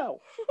 No.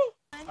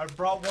 I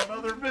brought one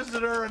other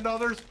visitor,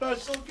 another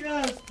special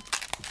guest.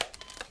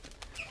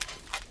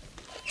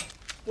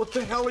 What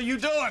the hell are you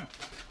doing?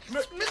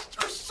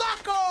 Mr.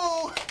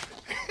 Sacco!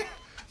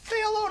 Say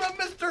hello to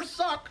Mr.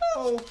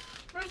 Sacco!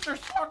 Mr.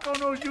 Sacco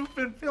knows you've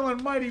been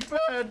feeling mighty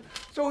bad,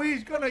 so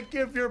he's gonna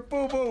give your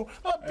boo-boo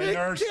a big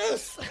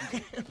kiss!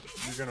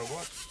 You're gonna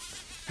what?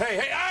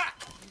 Hey,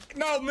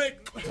 no,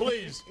 Mick,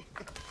 please,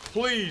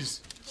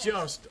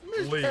 just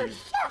leave. Mr.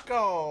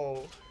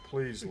 Sacco!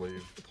 Please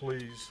leave,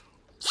 please.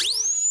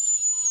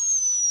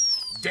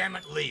 Damn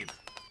it, leave.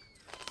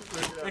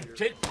 And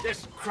take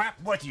this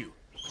crap with you.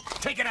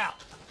 Take it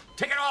out.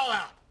 Take it all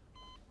out.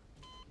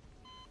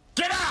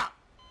 Get out!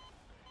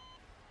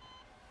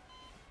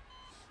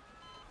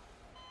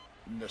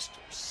 Mr.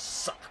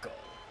 Sacco.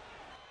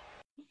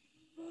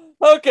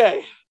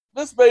 Okay,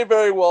 this may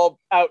very well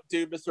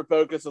outdo Mr.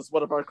 Bogus as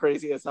one of our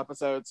craziest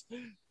episodes.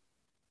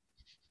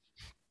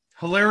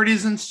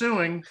 Hilarity's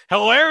ensuing.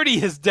 Hilarity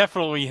has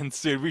definitely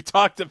ensued. We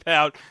talked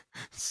about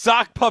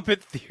sock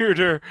puppet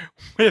theater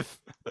with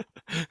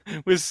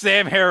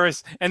Sam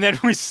Harris, and then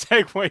we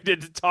segued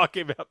into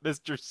talking about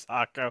Mr.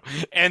 Sacco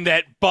and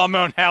that bum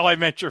on How I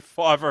Met Your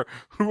Father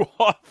who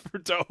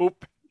offered to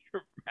open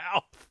your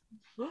mouth.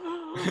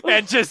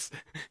 And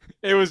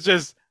it was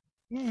just,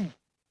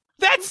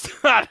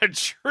 that's not a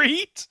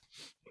treat.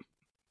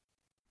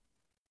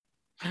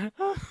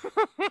 Oh.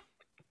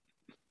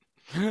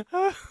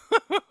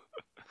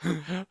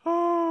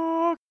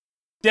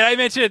 Did I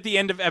mention at the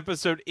end of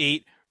episode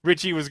 8,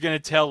 Richie was going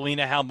to tell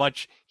Lena how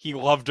much he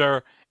loved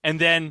her, and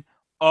then,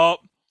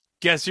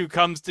 guess who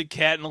comes to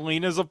Kat and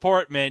Lena's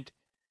apartment?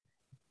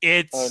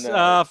 It's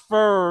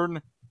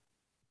Fern.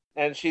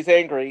 And she's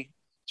angry.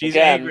 She's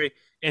angry,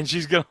 and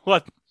she's going to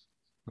let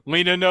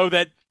Lena know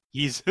that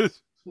he's his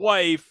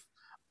wife.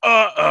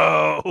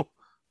 Uh-oh.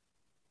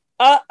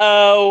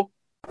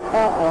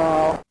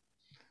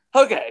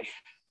 Okay.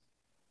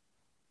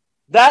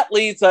 That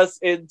leads us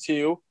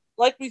into,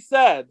 like we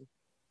said,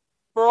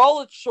 for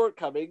all its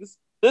shortcomings,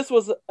 this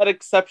was an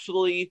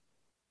exceptionally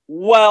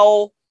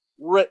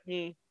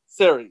well-written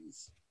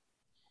series.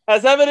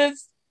 As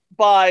evidenced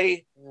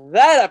by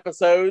that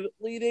episode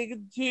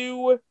leading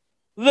to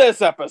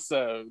this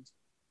episode.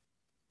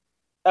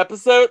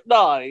 Episode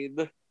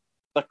 9,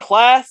 The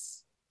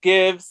Class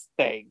Gives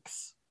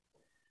Thanks.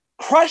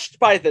 Crushed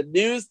by the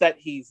news that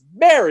he's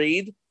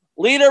married,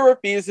 Lena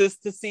refuses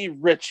to see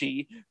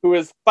Richie, who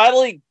has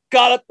finally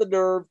got up the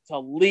nerve to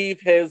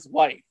leave his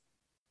wife.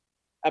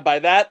 And by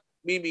that,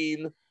 we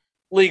mean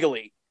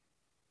legally.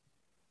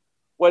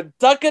 When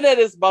Duncan and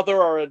his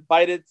mother are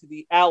invited to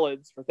the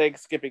Allens for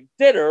Thanksgiving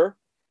dinner,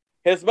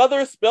 his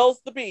mother spills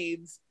the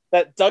beans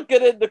that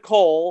Duncan and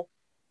Nicole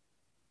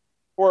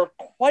were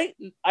quite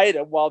an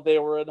item while they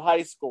were in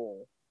high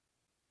school.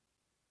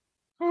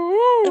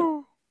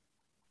 Ooh.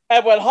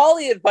 And when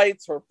Holly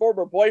invites her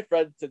former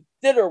boyfriend to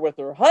dinner with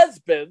her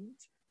husband,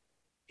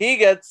 he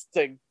gets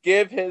to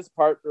give his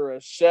partner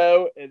a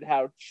show in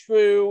how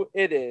true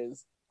it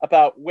is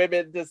about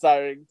women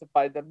desiring to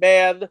find a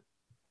man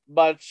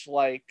much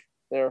like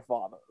their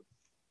father.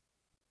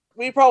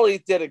 We probably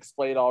did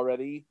explain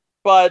already,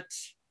 but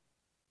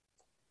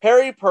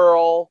Perry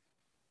Pearl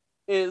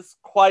is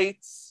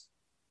quite,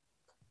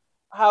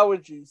 how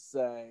would you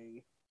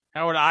say?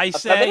 How would I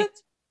say? Effeminate?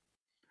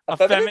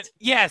 Effeminate?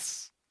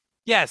 Yes.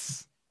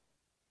 Yes.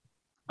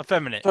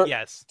 Effeminate,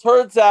 yes.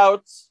 Turns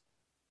out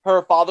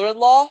her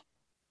father-in-law?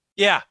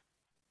 Yeah.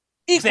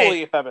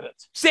 Equally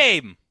effeminate.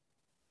 Same.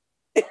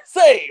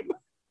 Same.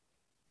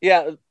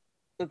 Yeah.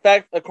 In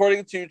fact,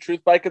 according to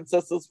Truth by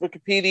Consensus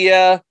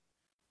Wikipedia,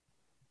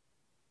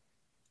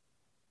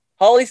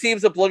 Holly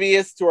seems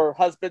oblivious to her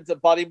husband's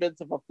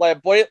embodiment of a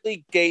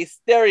flamboyantly gay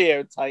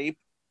stereotype,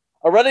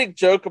 a running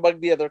joke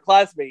among the other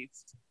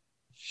classmates.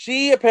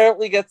 She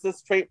apparently gets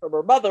this trait from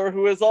her mother,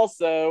 who is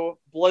also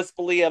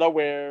blissfully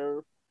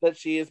unaware that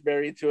she is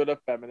married to an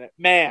effeminate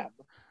man.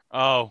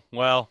 Oh,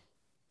 well.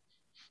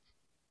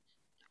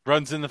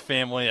 Runs in the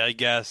family, I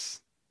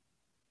guess.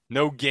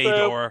 No gay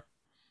door.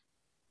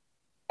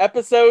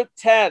 Episode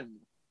 10.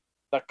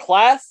 The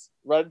class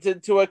runs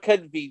into a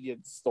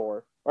convenience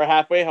store. We're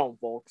halfway home,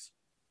 folks.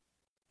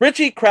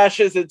 Richie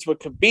crashes into a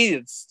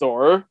convenience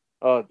store.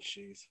 Oh,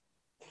 jeez.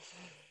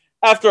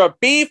 After a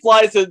bee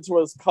flies into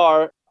his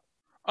car.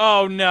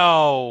 Oh,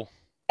 no.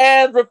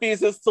 And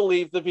refuses to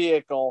leave the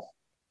vehicle.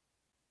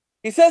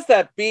 He says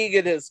that being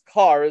in his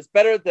car is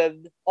better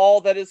than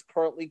all that is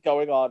currently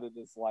going on in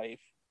his life.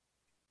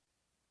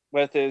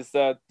 With his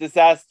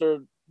disaster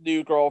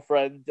new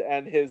girlfriend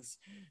and his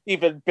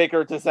even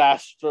bigger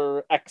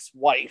disaster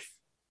ex-wife.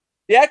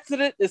 The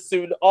accident is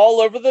soon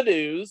all over the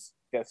news.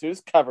 Guess who's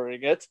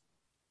covering it?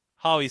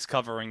 Holly's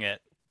covering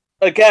it.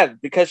 Again,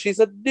 because she's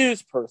a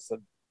news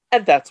person.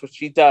 And that's what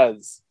she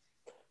does.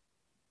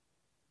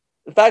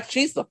 In fact,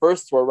 she's the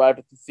first to arrive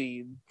at the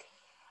scene.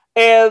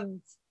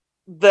 And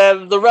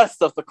then the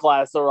rest of the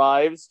class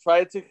arrives,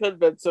 trying to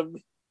convince him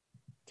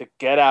to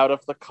get out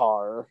of the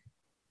car.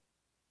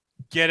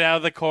 Get out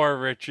of the car,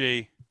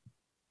 Richie.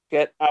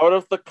 Get out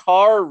of the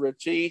car,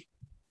 Richie.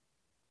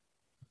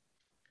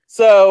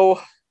 So,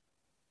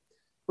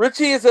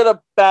 Richie is in a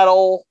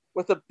battle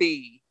with a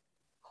bee.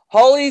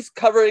 Holly's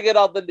covering it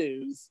on the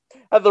news,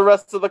 and the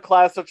rest of the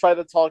class are trying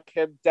to talk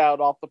him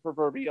down off the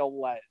proverbial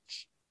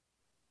ledge.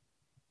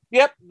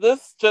 Yep,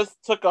 this just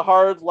took a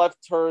hard left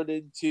turn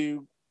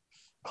into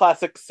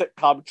classic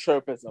sitcom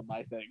tropism,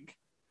 I think.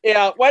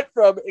 Yeah, it went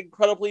from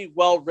incredibly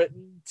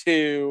well-written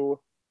to...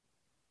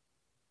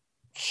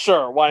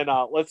 Sure, why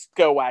not? Let's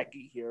go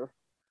wacky here.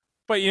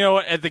 But you know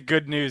what? And the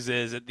good news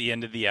is, at the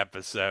end of the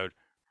episode,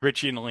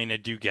 Richie and Lena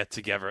do get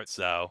together,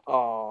 so...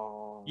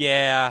 Oh.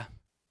 Yeah.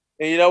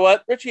 And you know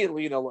what? Richie and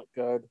Lena look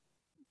good.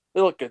 They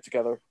look good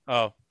together.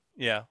 Oh,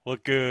 yeah.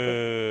 Look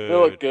good. They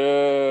look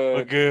good.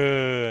 Look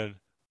good.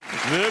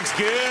 Looks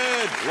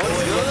good.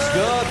 Looks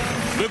good.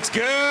 Looks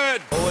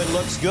good. Oh, it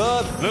looks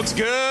good. Looks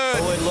good.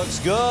 Oh, it looks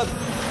good.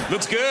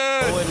 Looks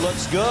good. Oh, it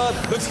looks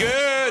good. Looks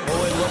good.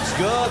 Oh, it looks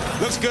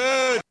good. Looks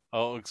good.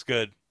 Oh, it looks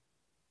good.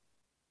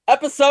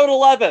 Episode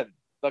 11.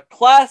 The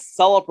class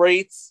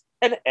celebrates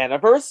an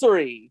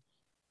anniversary.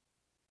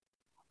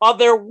 On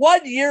their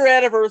 1-year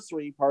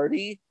anniversary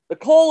party,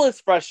 Nicole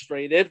is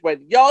frustrated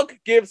when Young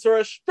gives her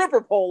a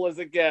stripper pole as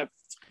a gift.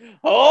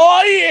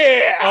 Oh,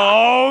 yeah!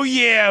 Oh,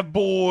 yeah,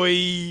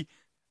 boy!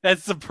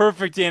 That's the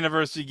perfect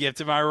anniversary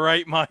gift, am I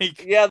right,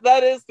 Mike? Yeah,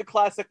 that is the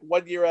classic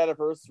 1-year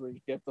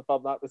anniversary gift, if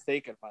I'm not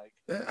mistaken, Mike.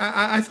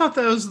 I thought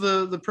that was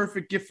the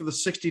perfect gift for the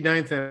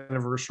 69th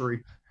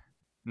anniversary.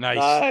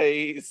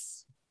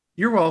 Nice.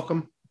 You're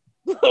welcome.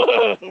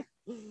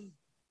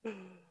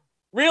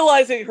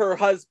 Realizing her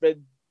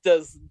husband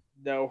doesn't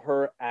know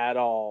her at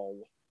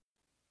all.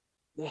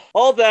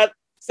 All that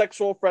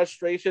sexual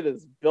frustration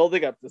is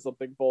building up to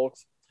something,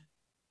 folks.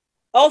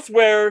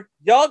 Elsewhere,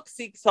 Young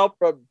seeks help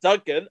from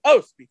Duncan.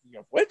 Oh, speaking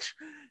of which,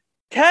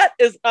 Kat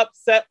is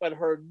upset when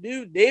her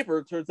new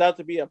neighbor turns out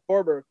to be a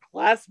former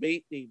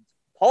classmate named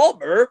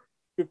Palmer,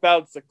 who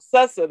found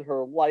success in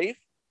her life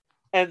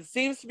and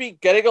seems to be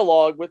getting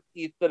along with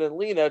Ethan and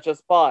Lena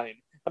just fine.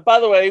 And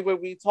by the way,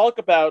 when we talk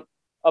about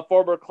a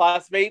former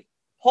classmate,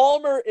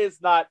 Palmer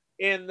is not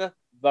in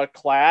the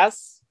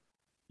class.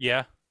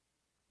 Yeah.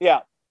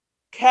 Yeah.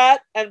 Kat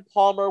and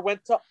Palmer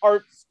went to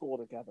art school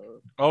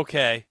together.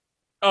 Okay.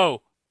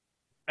 Oh,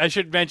 I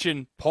should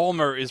mention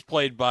Palmer is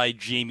played by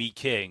Jamie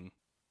King.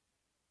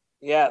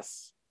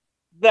 Yes.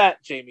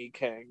 That Jamie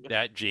King.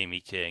 That Jamie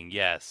King,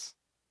 yes.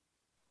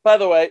 By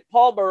the way,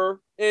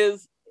 Palmer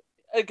is,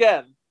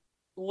 again,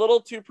 a little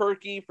too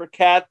perky for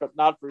Kat, but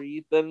not for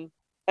Ethan.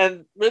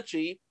 And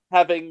Richie,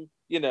 having,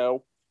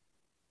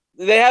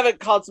 They haven't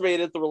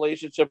consummated the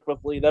relationship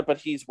with Lena, but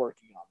he's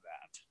working on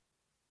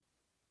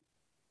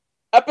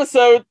that.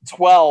 Episode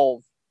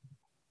 12.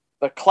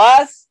 The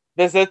class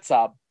visits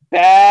a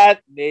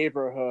bad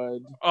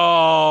neighborhood.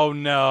 Oh,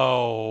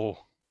 no.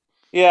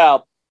 Yeah.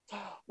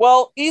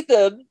 Well,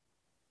 Ethan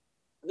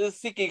is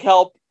seeking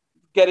help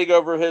getting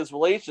over his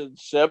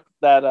relationship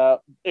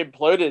that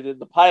imploded in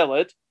the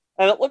pilot,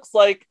 and it looks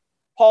like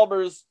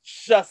Palmer's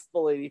just the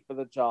lady for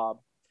the job.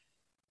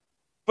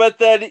 But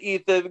then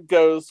Ethan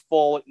goes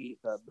full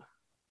Ethan.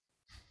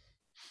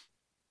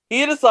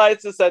 He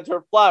decides to send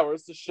her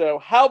flowers to show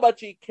how much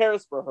he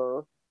cares for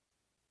her.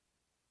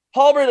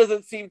 Palmer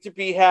doesn't seem to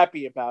be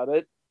happy about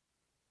it.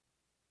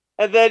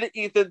 And then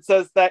Ethan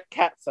says that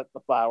Kat sent the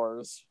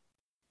flowers.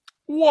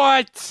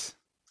 What?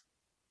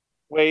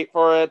 Wait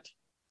for it.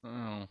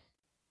 Oh.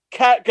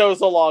 Kat goes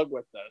along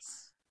with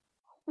this.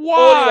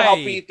 Why? To help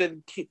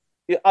Ethan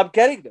I'm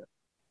getting there.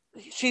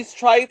 She's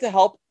trying to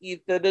help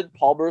Ethan and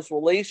Palmer's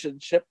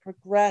relationship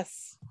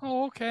progress.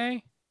 Oh,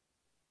 okay.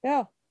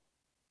 Yeah.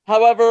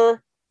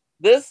 However,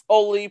 this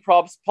only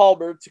prompts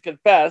Palmer to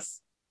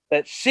confess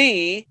that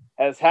she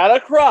has had a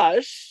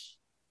crush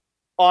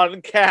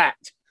on Kat.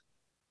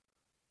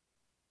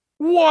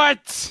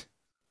 What?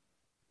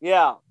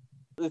 Yeah.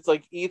 It's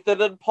like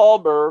Ethan and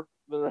Palmer,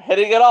 they're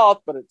hitting it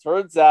off, but it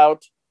turns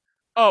out...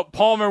 Oh,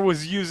 Palmer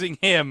was using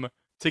him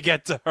to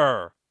get to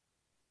her.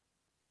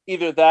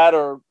 Either that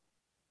or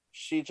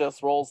she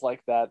just rolls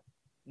like that.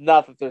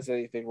 Not that there's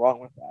anything wrong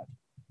with that.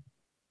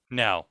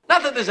 No.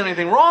 Not that there's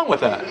anything wrong with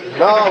that.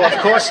 No, of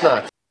course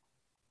not.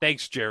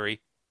 Thanks,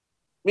 Jerry.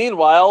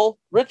 Meanwhile,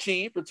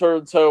 Richie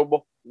returns home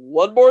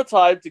one more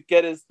time to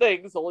get his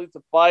things, only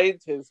to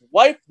find his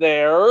wife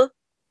there.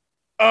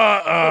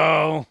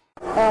 Uh-oh.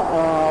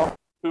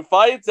 Who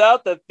finds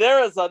out that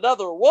there is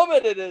another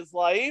woman in his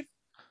life.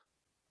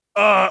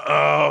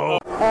 Uh-oh.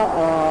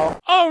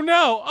 Oh,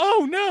 no.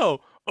 Oh,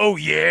 no. Oh,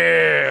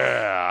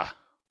 yeah.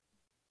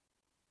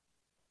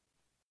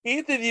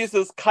 Ethan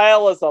uses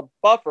Kyle as a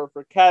buffer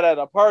for Kat at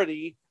a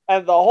party,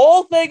 and the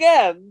whole thing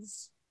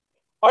ends.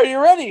 Are you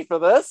ready for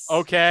this?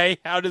 Okay,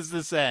 how does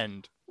this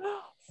end?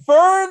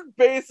 Fern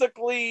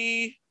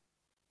basically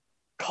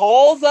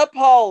calls up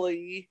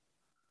Holly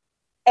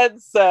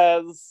and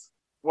says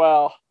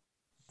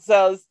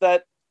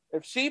that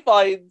if she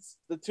finds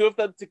the two of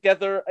them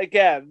together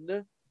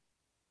again,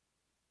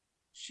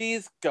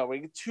 she's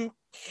going to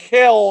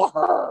kill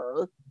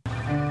her.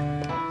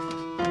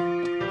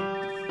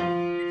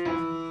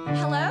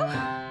 Hello?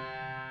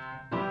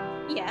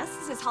 Yes,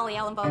 this is Holly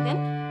Ellenbogen.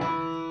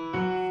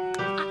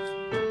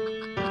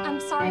 I'm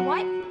sorry,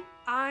 what?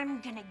 I'm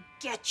gonna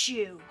get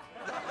you.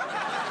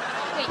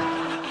 Wait,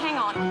 hang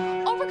on.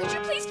 Oprah, could you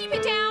please keep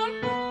it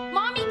down?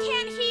 Mommy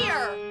can't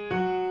hear.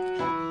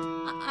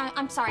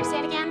 I'm sorry, say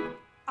it again.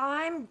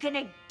 I'm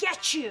gonna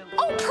get you.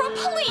 Oprah,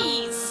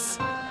 please!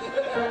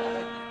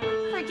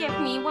 Forgive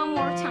me one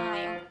more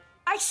time.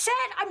 I said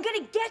I'm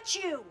gonna get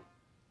you.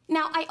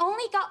 Now, I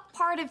only got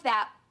part of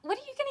that. What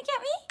are you gonna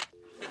get me?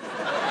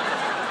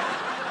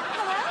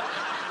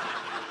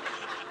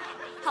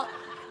 Hello?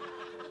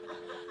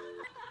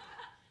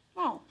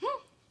 Oh,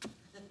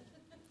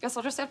 guess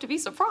I'll just have to be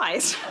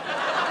surprised.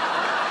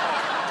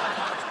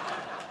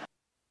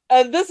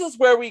 And this is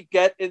where we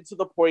get into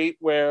the point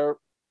where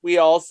we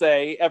all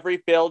say every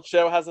failed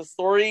show has a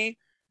story,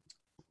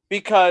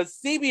 because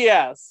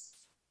CBS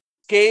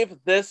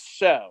gave this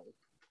show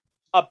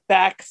a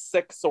back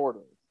six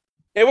order.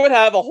 It would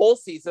have a whole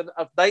season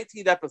of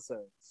 19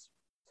 episodes.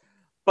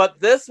 But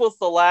this was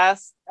the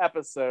last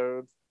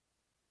episode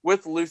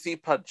with Lucy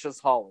Punch as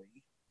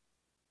Holly.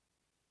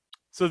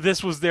 So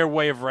this was their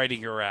way of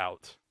writing her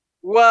out.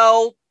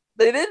 Well,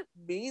 they didn't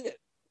mean it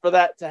for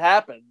that to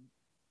happen.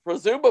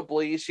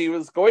 Presumably, she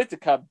was going to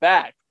come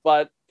back.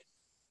 But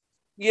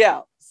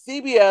yeah,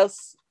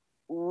 CBS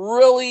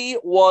really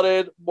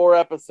wanted more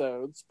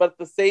episodes. But at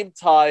the same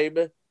time,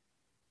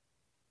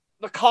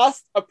 the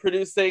cost of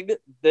producing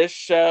this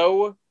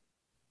show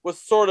was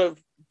sort of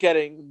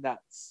getting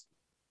nuts.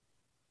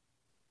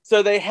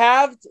 So they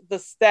halved the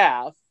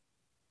staff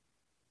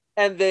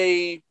and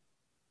they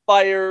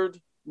fired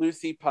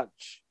Lucy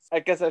Punch. I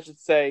guess I should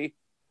say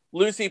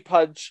Lucy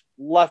Punch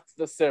left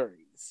the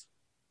series.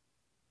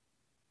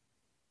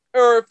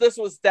 Or if this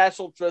was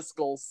Dashiell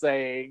Driscoll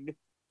saying...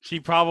 She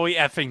probably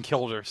effing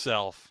killed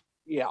herself.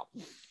 Yeah.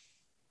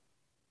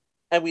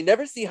 And we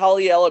never see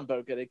Holly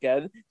Ellenbogen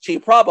again. She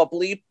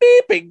probably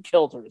beeping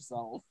killed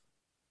herself.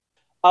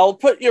 I'll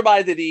put your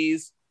mind at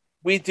ease.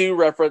 We do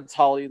reference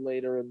Holly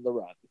later in the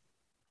run.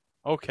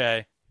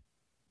 Okay.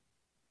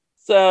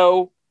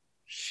 So,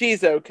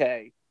 she's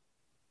okay.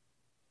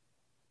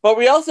 But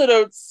we also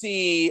don't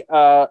see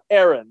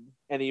Aaron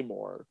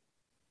anymore.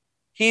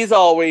 He's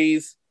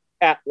always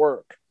at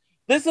work.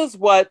 This is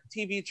what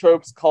TV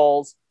Tropes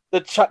calls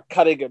the Chuck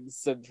Cunningham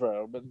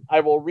syndrome, and I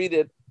will read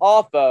it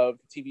off of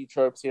TV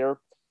Tropes here.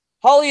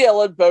 Holly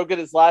Ellenbogen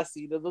is last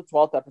seen in the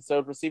 12th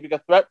episode receiving a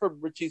threat from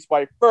Richie's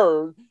wife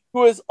Fern,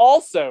 who is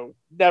also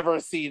never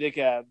seen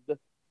again.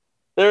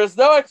 There is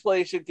no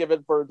explanation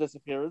given for her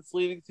disappearance,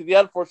 leading to the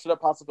unfortunate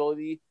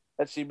possibility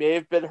that she may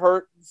have been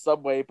hurt in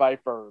some way by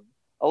Fern.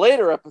 A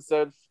later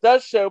episode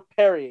does show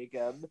Perry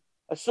again,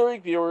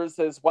 assuring viewers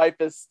his wife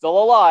is still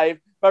alive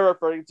by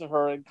referring to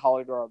her and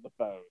calling her on the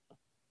phone.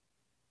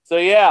 So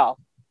yeah,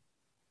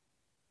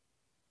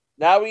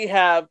 now we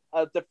have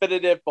a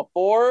definitive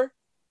before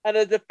and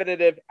a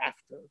definitive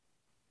after.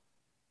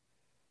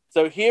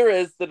 So here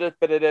is the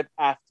definitive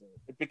after.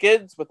 It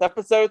begins with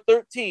episode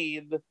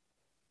 13,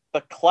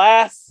 The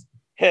Class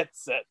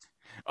Hits It.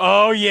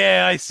 Oh,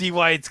 yeah, I see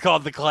why it's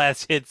called The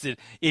Class Hits It,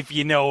 if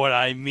you know what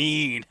I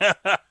mean.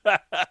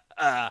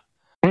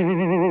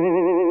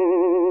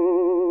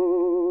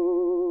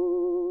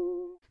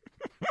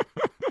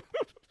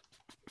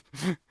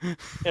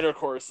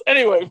 Intercourse.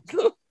 Anyway,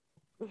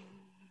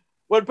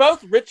 when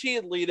both Richie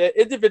and Lena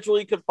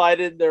individually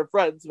confided in their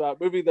friends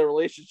about moving their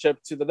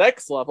relationship to the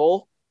next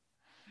level,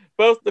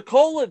 both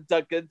Nicole and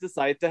Duncan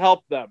decide to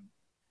help them.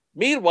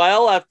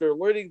 Meanwhile, after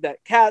learning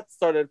that Kat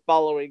started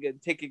following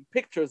and taking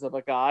pictures of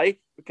a guy,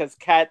 because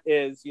Kat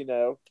is,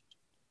 a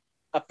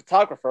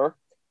photographer,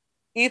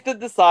 Ethan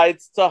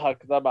decides to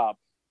hook them up.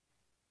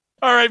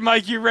 All right,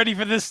 Mike, you ready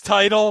for this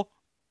title?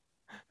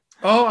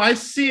 Oh, I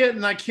see it,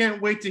 and I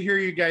can't wait to hear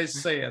you guys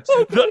say it.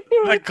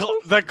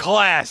 The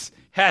class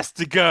has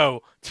to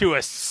go to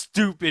a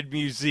stupid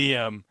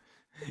museum.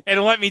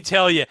 And let me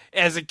tell you,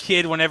 as a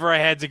kid, whenever I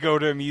had to go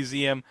to a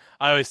museum,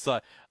 I always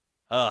thought,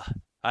 I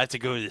have to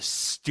go to this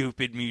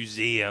stupid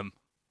museum.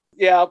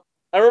 Yeah,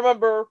 I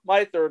remember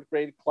my third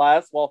grade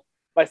class,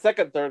 my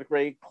second third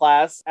grade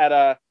class at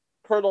a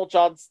Colonel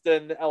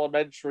Johnston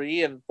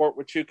Elementary in Fort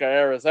Huachuca,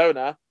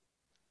 Arizona.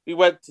 We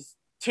went to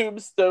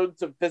Tombstone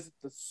to visit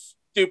the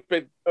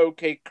stupid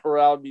OK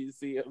Corral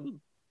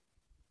Museum.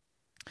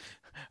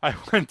 I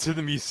went to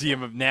the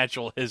Museum of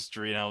Natural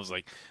History, and I was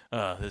like,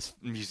 this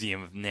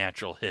Museum of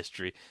Natural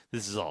History,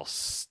 this is all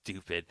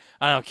stupid.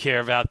 I don't care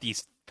about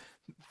these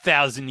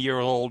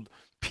 1,000-year-old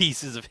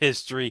pieces of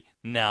history.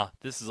 No,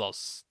 this is all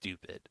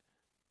stupid.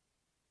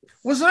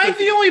 Was I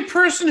the only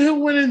person who,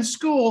 when in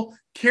school,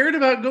 cared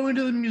about going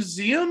to the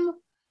museum?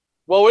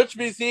 Well, which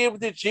museum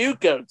did you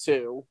go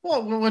to?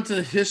 Well, we went to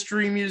the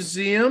History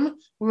Museum.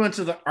 We went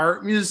to the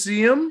Art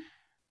Museum.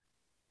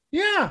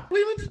 Yeah,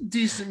 we went to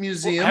decent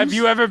museums. Have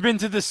you ever been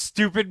to the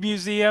stupid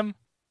museum?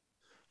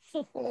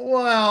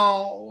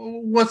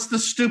 Well, what's the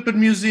stupid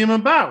museum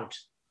about?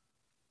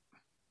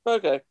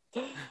 Okay.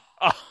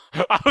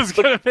 I was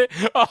gonna be.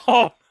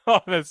 Hold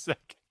on a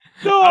second.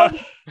 Go on.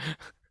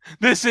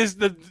 This is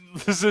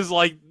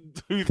like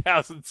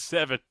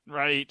 2007,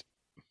 right?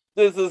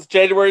 This is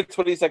January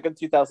 22nd,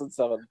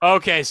 2007.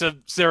 Okay, so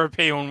Sarah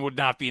Palin would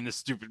not be in the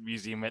stupid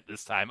museum at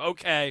this time.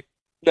 Okay.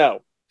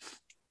 No.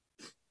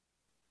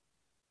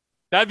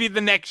 That'd be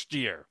the next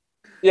year.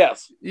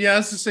 Yes. Yeah, I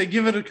was to say,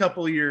 give it a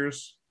couple of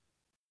years.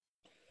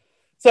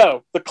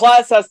 So, the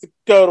class has to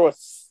go to a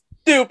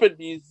stupid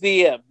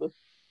museum.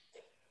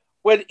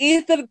 When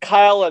Ethan,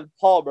 Kyle, and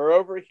Palmer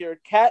overhear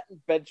Kat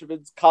and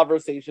Benjamin's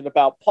conversation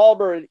about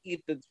Palmer and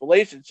Ethan's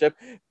relationship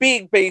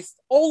being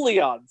based only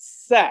on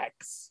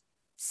sex.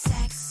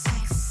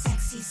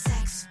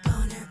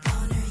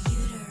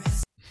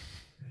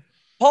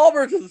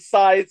 Palmer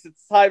decides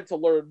it's time to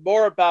learn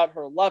more about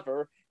her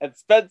lover and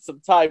spend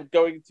some time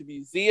going to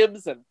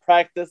museums and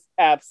practice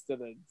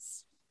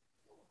abstinence.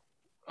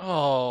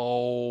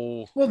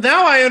 Oh. Well,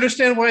 now I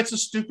understand why it's a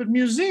stupid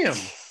museum.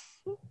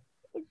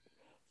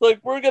 Like,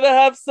 we're gonna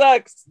have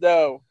sex.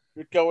 No,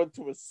 you're going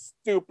to a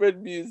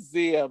stupid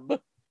museum.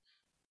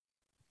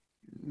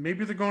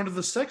 Maybe they're going to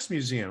the sex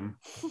museum.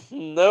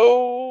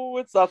 No,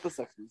 it's not the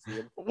sex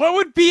museum. What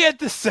would be at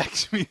the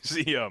sex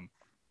museum?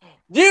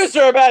 Use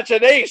your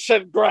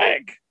imagination,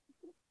 Greg.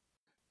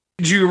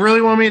 Do you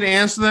really want me to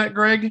answer that,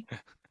 Greg?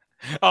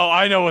 Oh,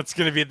 I know what's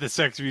going to be at the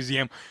sex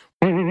museum.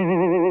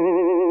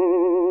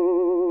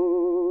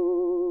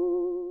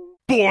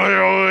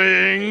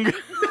 Boing!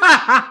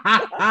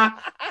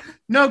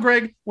 No,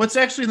 Greg. What's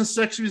actually in the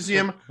sex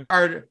museum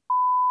are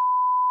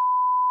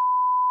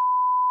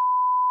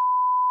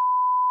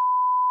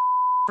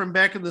from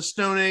back in the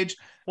Stone Age.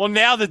 Well,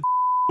 now the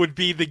would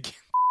be the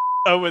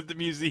at the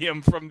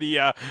museum from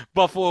the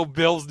Buffalo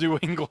Bills New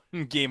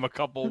England game a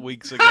couple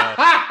weeks ago.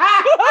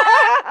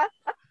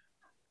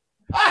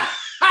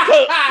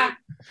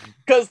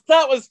 Because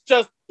that was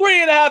just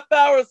 3.5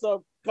 hours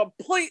of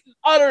complete and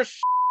utter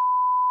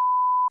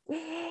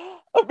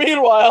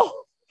Meanwhile,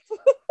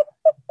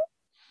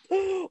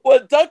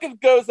 when Duncan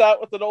goes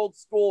out with an old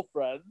school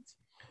friend,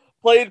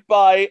 played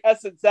by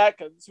Essence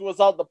Atkins, who was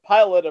on the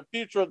pilot of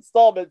future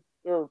installment,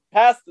 or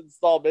past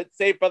installment,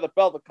 Saved by the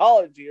Bell the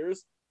college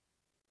years,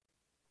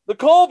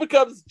 Nicole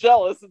becomes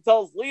jealous and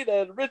tells Lena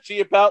and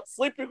Richie about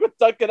sleeping with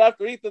Duncan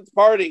after Ethan's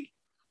party.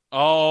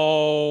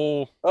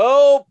 Oh.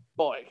 Oh,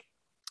 boy.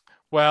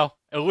 Well,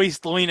 at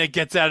least Lena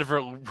gets out of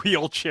her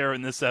wheelchair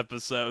in this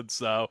episode,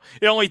 so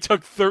it only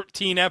took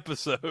 13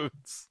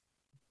 episodes.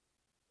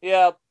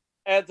 Yeah,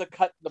 and to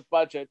cut the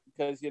budget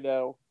because,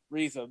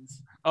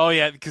 reasons. Oh,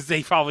 yeah, because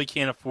they probably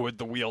can't afford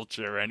the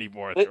wheelchair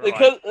anymore. They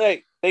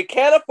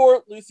can't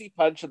afford Lucy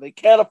Punch, and they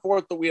can't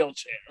afford the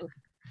wheelchair.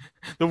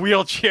 The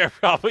wheelchair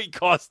probably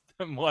cost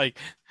them like,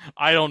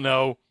 I don't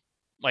know,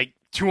 like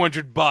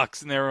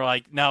 $200, and they were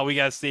like, no, we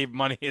gotta save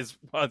money as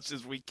much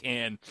as we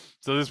can.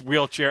 So this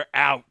wheelchair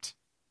out.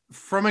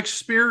 From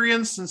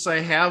experience, since I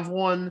have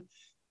one,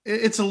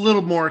 it's a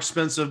little more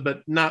expensive,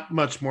 but not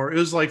much more. It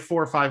was like $400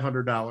 or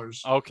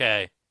 $500.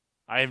 Okay.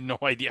 I have no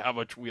idea how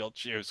much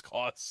wheelchairs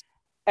cost.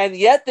 And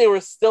yet they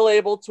were still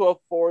able to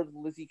afford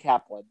Lizzie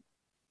Kaplan.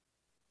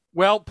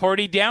 Well,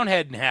 Party Down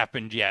hadn't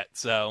happened yet,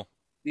 so.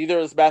 Neither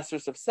is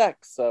Masters of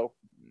Sex, so.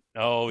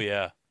 Oh,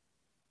 yeah.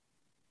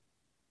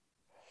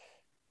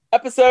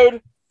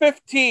 Episode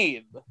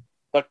 15.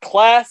 The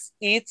Class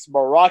Eats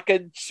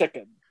Moroccan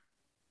Chicken.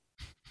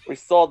 We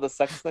saw the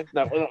sex thing?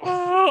 No.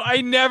 Oh,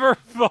 I never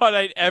thought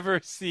I'd ever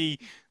see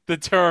the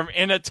term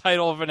in a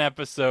title of an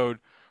episode,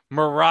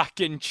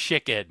 Moroccan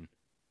chicken.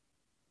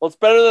 Well, it's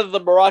better than the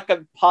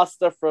Moroccan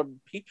pasta from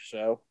Peep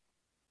Show.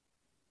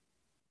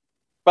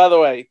 By the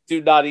way,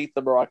 do not eat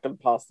the Moroccan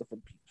pasta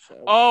from Peep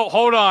Show. Oh,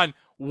 hold on.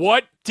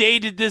 What day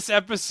did this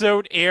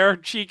episode air,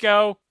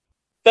 Chico?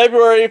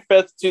 February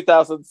 5th,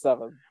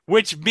 2007.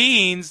 Which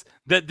means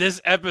that this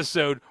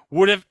episode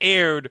would have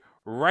aired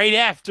right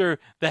after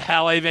the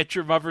How I Met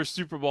Your Mother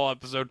Super Bowl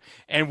episode.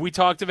 And we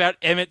talked about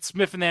Emmett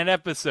Smith in that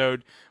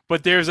episode.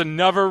 But there's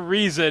another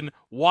reason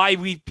why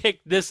we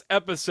picked this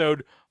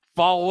episode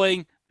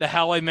following the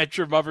How I Met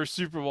Your Mother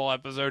Super Bowl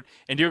episode.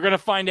 And you're going to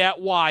find out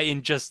why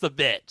in just a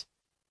bit.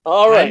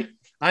 All right.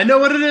 I know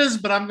what it is,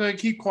 but I'm going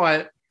to keep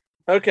quiet.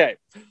 Okay.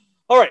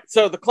 All right.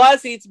 So the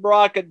class eats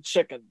Moroccan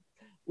chicken.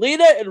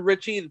 Lena and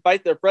Richie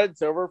invite their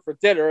friends over for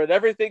dinner, and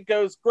everything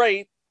goes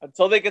great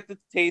until they get to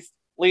taste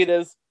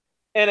Lena's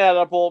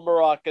inedible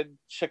Moroccan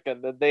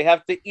chicken, and they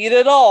have to eat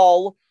it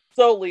all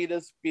so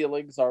Lena's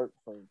feelings aren't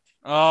hurt.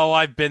 Oh,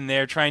 I've been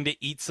there trying to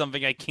eat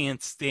something I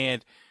can't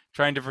stand,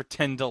 trying to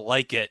pretend to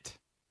like it.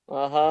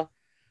 Uh-huh.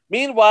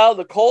 Meanwhile,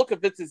 Nicole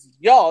convinces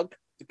Yonk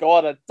to go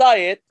on a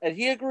diet, and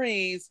he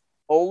agrees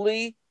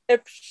only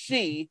if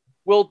she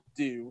will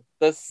do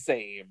the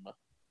same.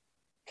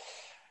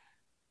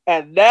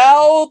 And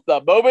now,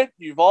 the moment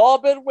you've all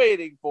been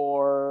waiting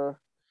for.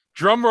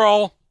 Drum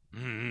roll.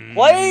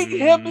 Playing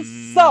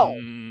himself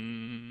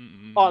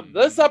on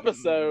this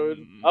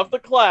episode of The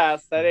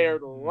Class that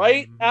aired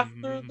right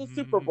after the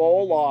Super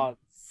Bowl on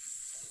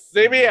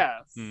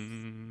CBS.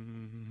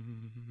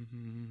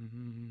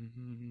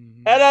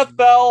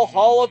 NFL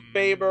Hall of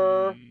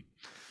Famer,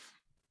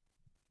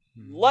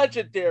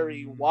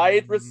 legendary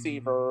wide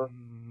receiver,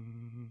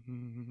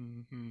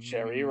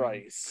 Jerry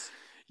Rice.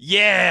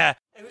 Yeah!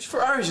 Hey, whose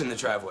Ferrari's in the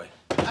driveway?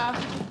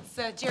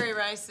 It's Jerry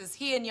Rice's.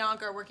 He and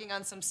Yonk are working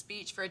on some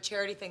speech for a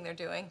charity thing they're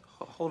doing.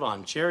 Hold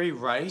on, Jerry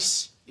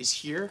Rice is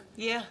here?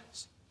 Yeah.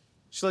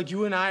 So, like,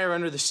 you and I are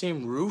under the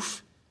same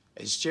roof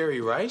as Jerry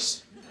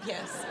Rice?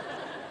 Yes.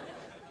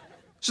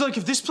 So, like,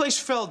 if this place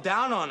fell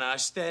down on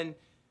us, then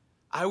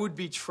I would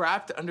be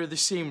trapped under the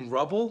same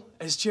rubble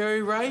as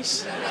Jerry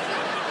Rice?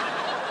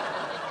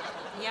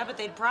 Yeah, but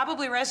they'd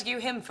probably rescue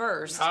him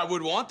first. I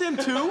would want them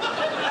to.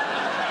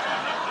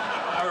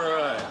 All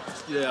right,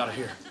 let's get out of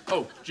here.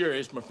 Oh, Jerry,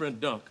 it's my friend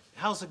Dunk.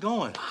 How's it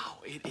going? Wow,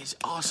 it is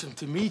awesome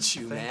to meet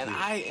you, man.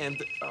 I am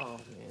oh,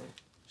 man.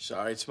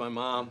 Sorry, it's my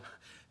mom.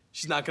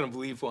 She's not gonna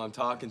believe who I'm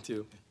talking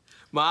to.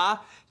 Ma,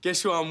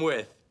 guess who I'm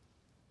with?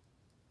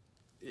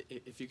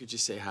 If you could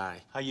just say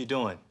hi. How you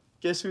doing?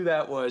 Guess who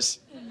that was?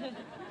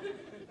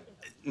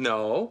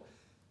 No.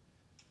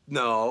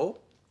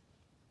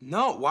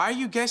 Why are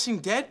you guessing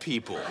dead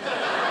people?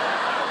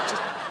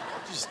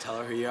 Just tell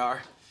her who you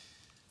are.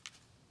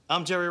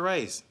 I'm Jerry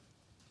Rice.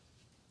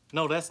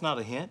 No, that's not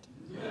a hint.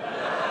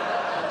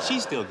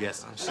 She's still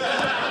guessing.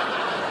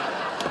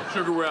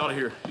 Sugar, we're out of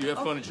here. You have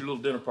fun at your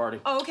little dinner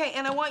party. Oh, okay,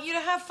 and I want you to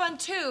have fun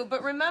too,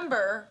 but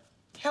remember,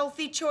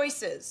 healthy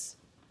choices.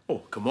 Oh,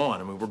 come on.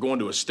 I mean, we're going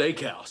to a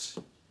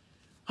steakhouse.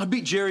 I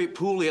beat Jerry at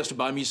pool. He has to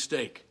buy me a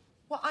steak.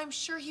 Well, I'm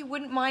sure he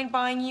wouldn't mind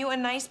buying you a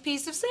nice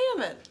piece of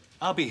salmon.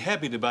 I'll be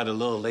happy to buy the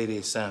little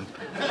lady some.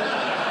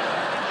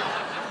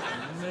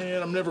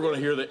 Man, I'm never going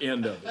to hear the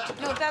end of it.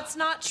 No, that's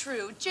not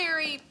true.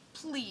 Jerry,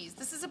 please.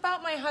 This is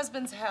about my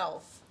husband's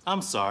health.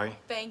 I'm sorry.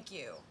 Thank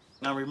you.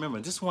 Now remember,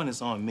 this one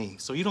is on me,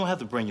 so you don't have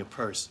to bring your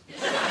purse.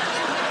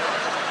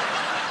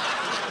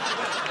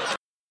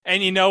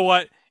 And you know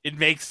what? It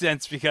makes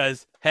sense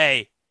because,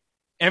 hey,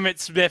 Emmett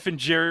Smith and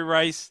Jerry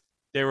Rice,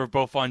 they were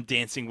both on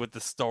Dancing with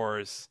the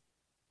Stars.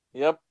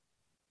 Yep.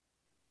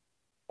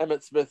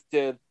 Emmett Smith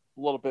did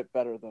a little bit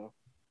better, though.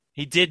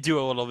 He did do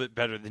a little bit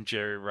better than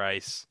Jerry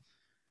Rice.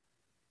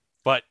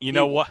 But you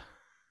know what?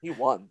 He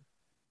won.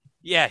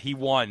 Yeah, he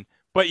won.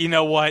 But you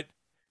know what?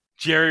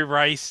 Jerry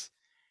Rice,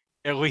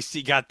 at least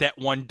he got that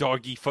one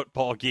doggy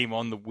football game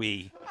on the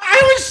Wii.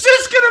 I was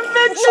just going to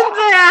mention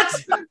that.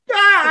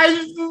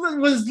 I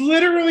was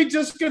literally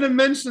just going to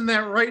mention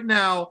that right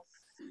now.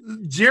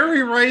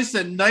 Jerry Rice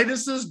and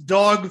Nidus's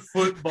dog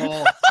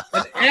football,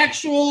 an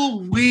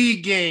actual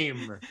Wii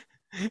game.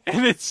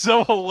 And it's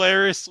so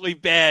hilariously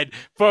bad.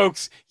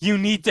 Folks, you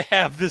need to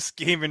have this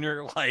game in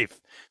your life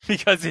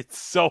because it's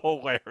so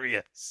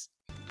hilarious.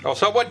 Oh,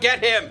 someone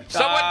get him!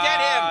 Someone get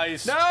him!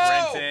 He's no!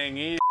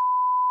 sprinting.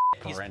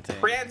 He's Sprinting.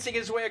 prancing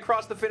his way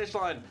across the finish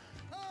line.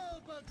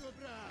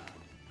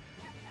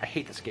 I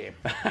hate this game.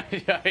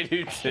 I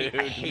do too.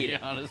 I hate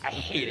it. Honestly. I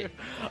hate it.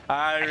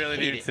 I really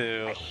do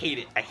too. I hate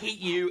it. I hate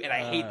you, and I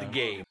hate the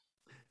game.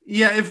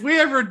 Yeah, if we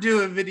ever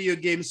do a video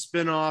game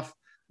spinoff,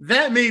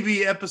 that may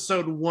be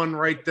episode 1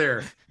 right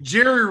there.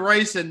 Jerry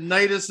Rice and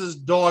Nidus's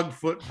dog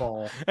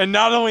football. And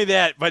not only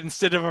that, but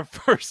instead of a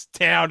first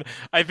down,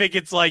 I think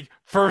it's like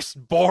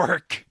first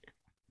Bork.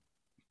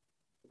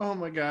 Oh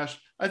my gosh.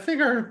 I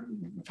think our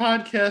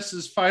podcast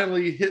has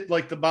finally hit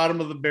like the bottom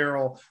of the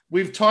barrel.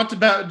 We've talked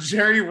about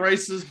Jerry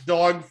Rice's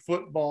dog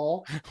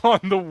football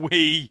on the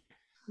Wii.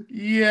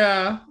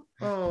 Yeah.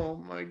 Oh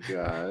my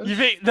gosh. You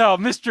think no,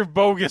 Mr.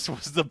 Bogus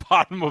was the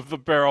bottom of the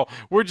barrel.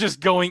 We're just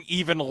going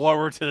even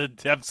lower to the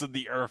depths of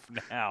the earth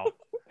now.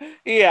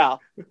 Yeah.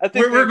 I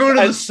think we're going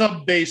to the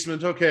sub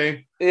basement,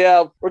 okay.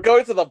 Yeah, we're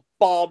going to the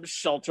bomb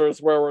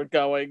shelters where we're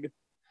going.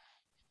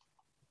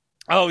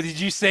 Oh, did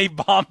you say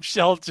bomb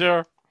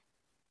shelter?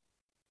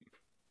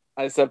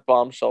 I said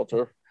bomb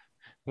shelter.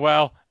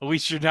 Well, at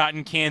least you're not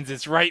in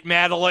Kansas, right,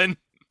 Madeline?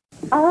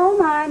 Oh,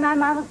 my,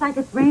 looks like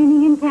it's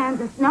raining in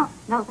Kansas. No,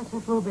 that's just a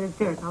little bit of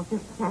dirt. I'll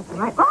just pass it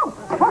right.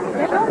 Oh,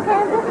 there's no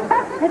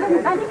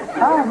Kansas.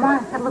 Oh, my,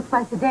 that looks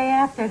like the day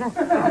after.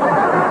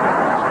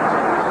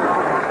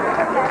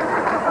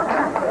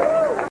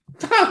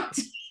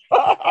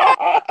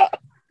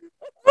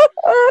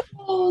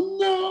 Oh,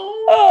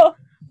 no.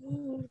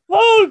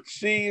 Oh,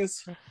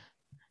 jeez.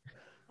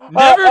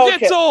 Never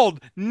gets old.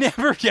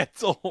 Never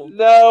gets old.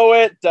 No,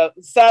 it does.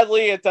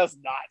 Sadly, it does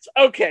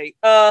not. Okay.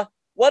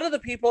 One of the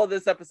people in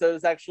this episode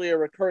is actually a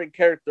recurring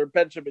character,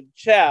 Benjamin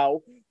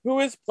Chow,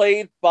 who is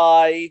played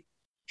by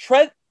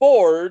Trent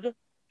Ford,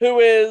 who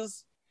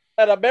is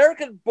an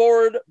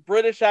American-born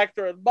British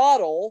actor and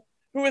model,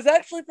 who is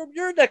actually from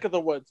your neck of the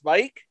woods,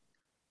 Mike.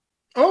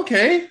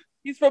 Okay.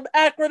 He's from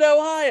Akron,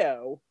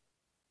 Ohio.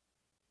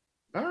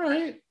 All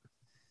right.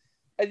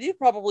 And you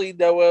probably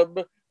know him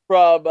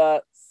from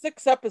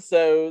 6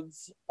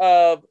 episodes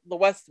of The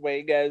West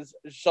Wing as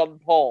Jean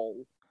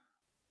Paul.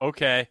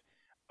 Okay.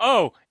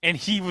 Oh, and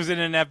he was in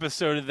an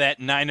episode of that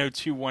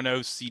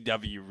 90210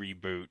 CW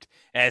reboot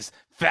as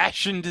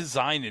fashion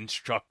design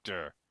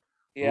instructor.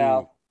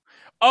 Yeah. Ooh.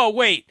 Oh,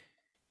 wait.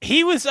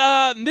 He was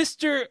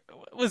Mr.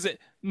 Was it?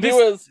 He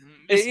was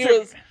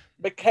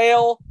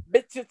Mikhail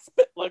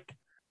Mitsitspitlik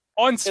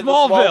on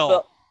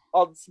Smallville.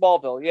 On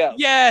Smallville, yeah.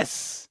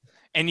 Yes.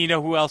 And you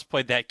know who else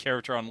played that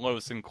character on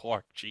Lois and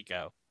Clark,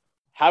 Chico?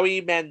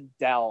 Howie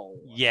Mandel.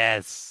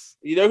 Yes.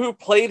 You know who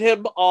played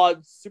him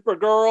on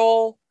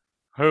Supergirl?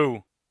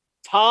 Who?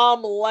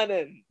 Tom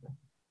Lennon.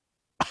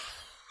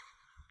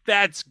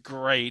 That's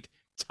great.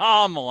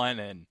 Tom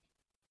Lennon.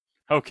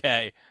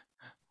 Okay.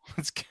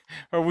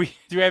 Do we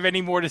have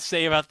any more to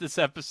say about this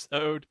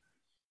episode?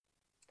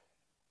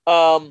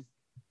 No.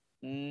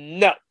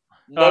 No,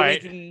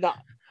 right. we do not.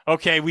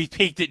 Okay, we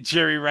peaked at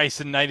Jerry Rice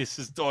and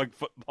Nidus's dog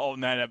football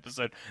in that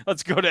episode.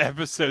 Let's go to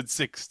episode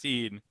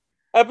 16.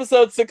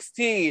 Episode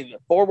 16.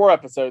 4 more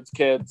episodes,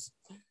 kids.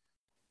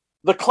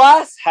 The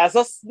class has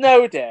a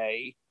snow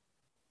day.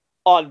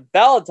 On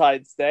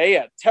Valentine's Day,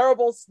 a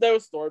terrible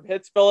snowstorm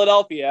hits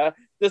Philadelphia,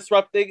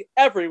 disrupting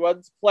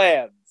everyone's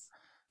plans.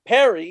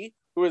 Perry,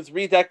 who is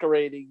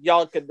redecorating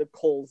Yonk and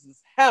Nicole's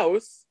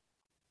house,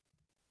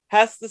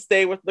 has to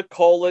stay with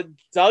Nicole and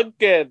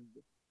Duncan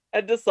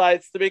and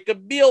decides to make a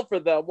meal for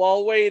them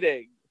while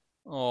waiting.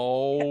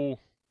 Oh.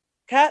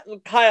 Kat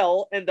and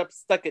Kyle end up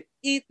stuck at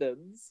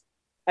Ethan's,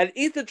 and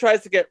Ethan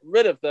tries to get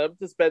rid of them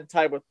to spend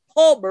time with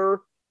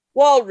Palmer,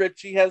 while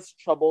Richie has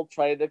trouble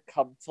trying to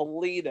come to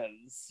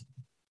Lena's.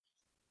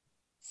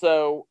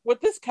 So,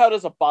 would this count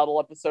as a bottle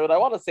episode? I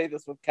want to say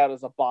this would count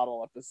as a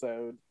bottle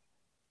episode.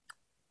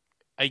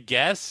 I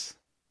guess.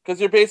 Because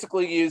you're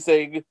basically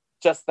using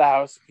just the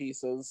house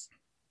pieces.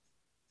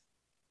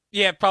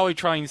 Yeah, probably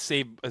trying to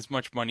save as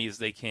much money as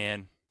they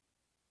can.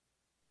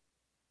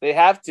 They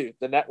have to.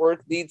 The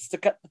network needs to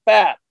cut the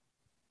fat.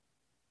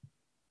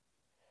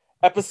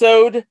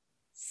 Episode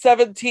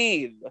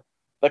 17.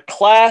 The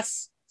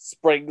class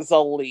springs a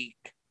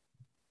leak.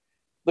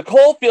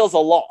 Nicole feels a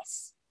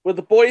loss when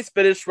the boys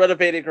finish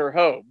renovating her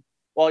home,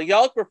 while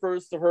Yonk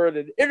refers to her in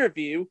an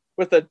interview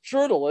with a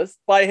journalist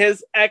by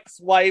his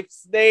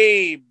ex-wife's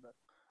name.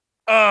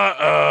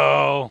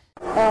 Uh-oh.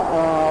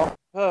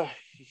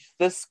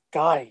 This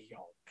guy,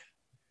 Yonk.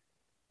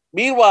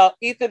 Meanwhile,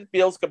 Ethan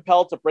feels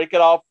compelled to break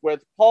it off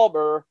with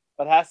Palmer,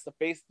 but has to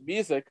face the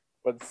music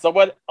when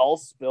someone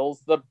else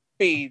spills the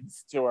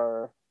beans to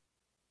her.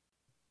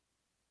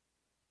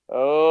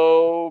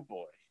 Oh,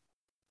 boy.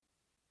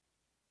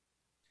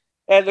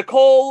 And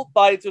Nicole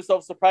finds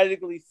herself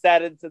surprisingly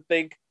saddened to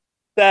think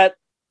that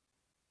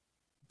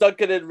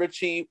Duncan and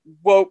Richie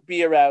won't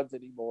be around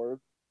anymore.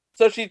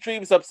 So she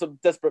dreams up some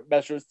desperate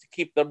measures to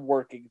keep them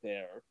working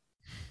there.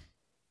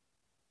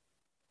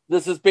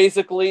 This is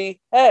basically,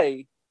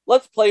 hey,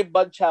 let's play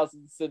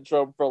Munchausen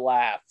Syndrome for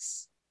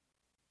laughs.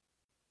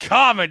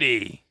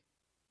 Comedy!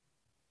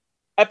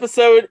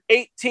 Episode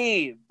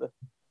 18.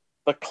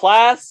 The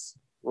class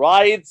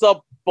rides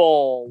a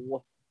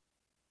bull.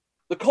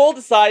 Nicole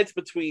decides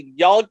between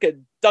Yonk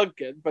and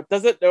Duncan, but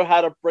doesn't know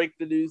how to break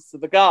the news to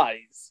the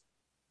guys.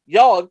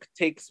 Yonk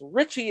takes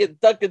Richie and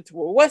Duncan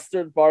to a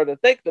Western bar to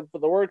thank them for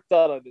the work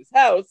done on his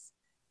house,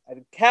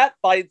 and Kat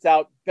finds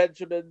out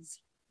Benjamin's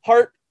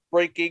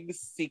heartbreaking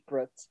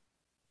secret.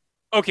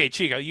 Okay,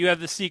 Chico, you have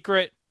the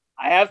secret?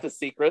 I have the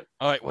secret.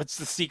 All right, what's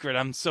the secret?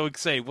 I'm so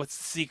excited. What's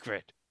the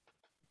secret?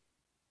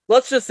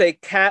 Let's just say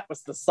Kat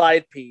was the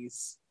side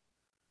piece.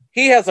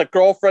 He has a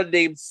girlfriend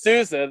named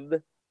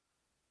Susan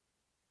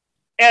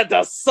and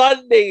a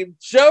son named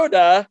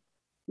Jonah.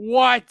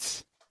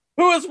 What?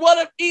 Who is one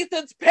of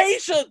Ethan's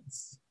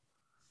patients?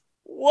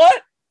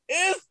 What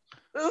is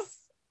this?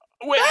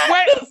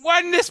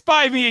 Run this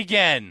by me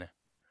again.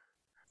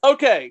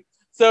 Okay,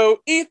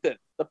 so Ethan,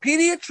 the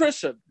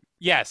pediatrician,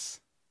 Yes,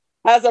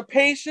 has a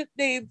patient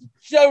named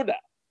Jonah,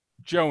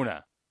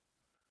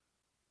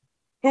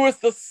 who is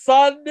the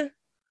son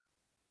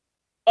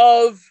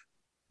of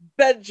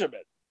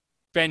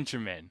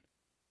Benjamin,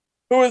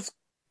 who is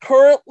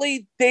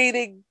currently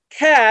dating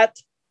Kat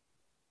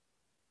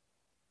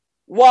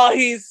while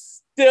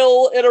he's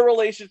still in a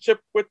relationship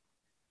with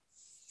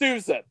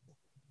Susan.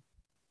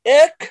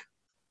 Ick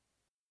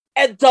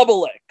and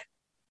double ick.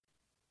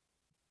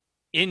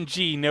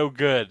 NG, no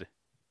good.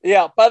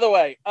 Yeah, by the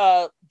way,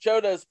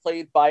 Jonah is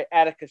played by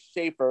Attica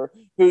Schaefer,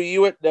 who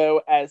you would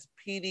know as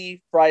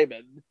P.D.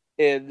 Fryman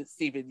in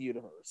Steven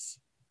Universe.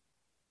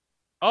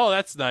 Oh,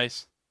 that's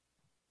nice.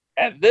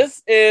 And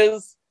this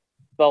is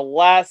the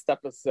last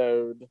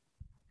episode.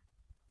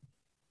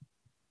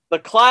 The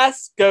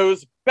class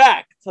goes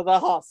back to the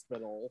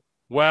hospital.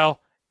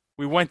 Well,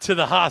 we went to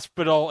the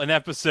hospital in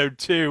episode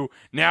 2.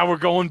 Now we're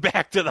going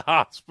back to the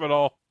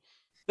hospital.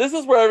 This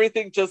is where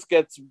everything just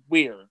gets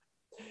weird.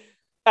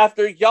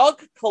 After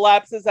Yonk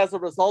collapses as a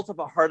result of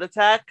a heart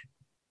attack,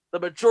 the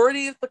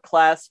majority of the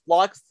class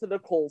flocks to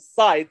Nicole's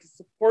side to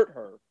support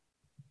her.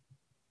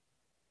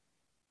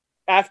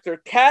 After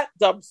Kat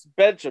dumps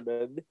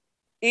Benjamin,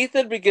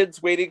 Ethan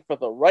begins waiting for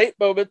the right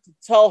moment to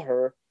tell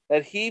her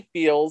that he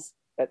feels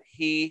that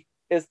he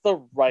is the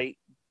right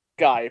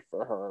guy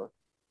for her.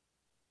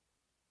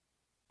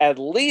 And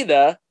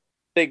Lena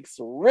thinks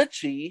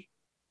Richie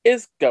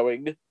is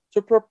going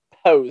to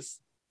propose.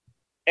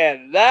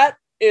 And that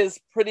is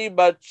pretty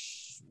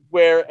much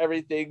where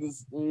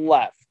everything's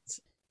left.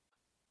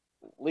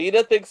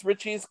 Lena thinks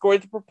Richie's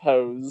going to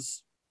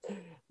propose.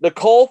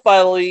 Nicole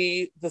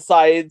finally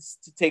decides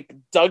to take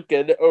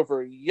Duncan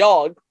over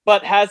Yonk,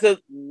 but hasn't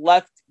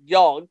left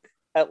Yonk,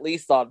 at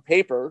least on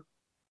paper.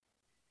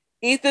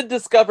 Ethan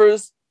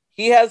discovers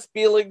he has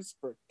feelings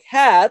for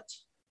Kat,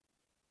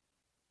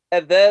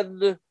 and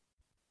then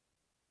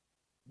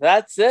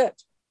that's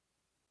it.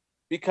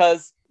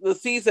 Because the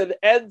season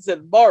ends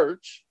in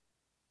March,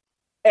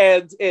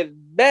 and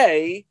in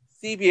May,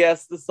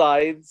 CBS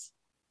decides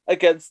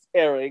against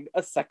airing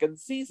a second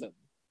season.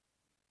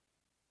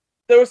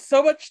 There was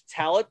so much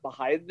talent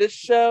behind this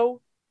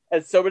show,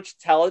 and so much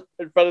talent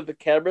in front of the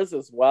cameras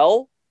as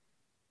well.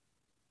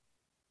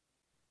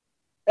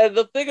 And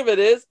the thing of it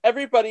is,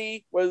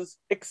 everybody was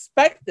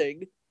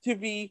expecting to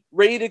be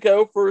ready to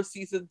go for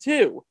season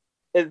 2.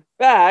 In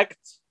fact,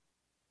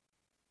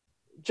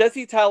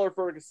 Jesse Tyler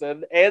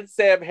Ferguson and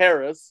Sam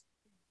Harris,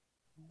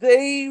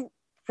 they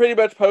pretty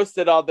much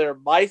posted on their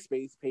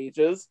MySpace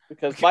pages,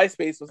 because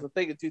MySpace was a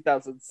thing in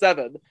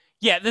 2007.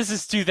 Yeah, this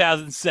is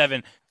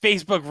 2007.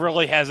 Facebook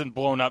really hasn't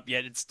blown up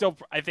yet. It's still,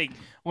 I think,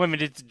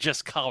 limited to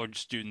just college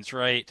students,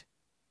 right?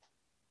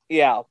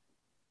 Yeah.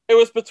 It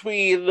was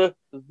between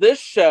this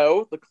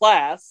show, The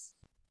Class,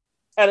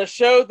 and a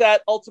show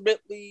that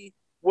ultimately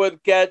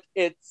would get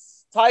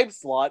its time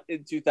slot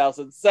in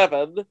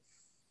 2007.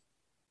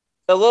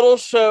 A little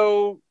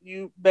show,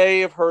 you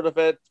may have heard of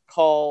it,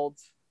 called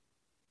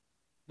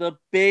The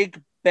Big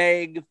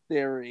Bang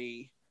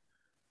Theory.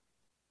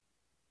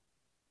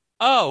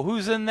 Oh,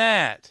 who's in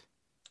that?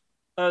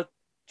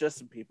 Just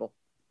some people.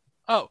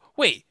 Oh,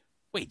 wait,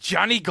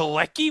 Johnny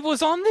Galecki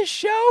was on this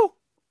show?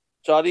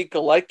 Johnny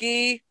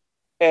Galecki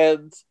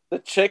and the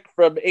chick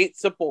from 8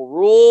 Simple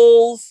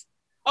Rules.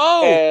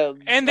 Oh,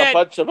 and a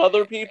bunch of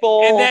other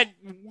people. And that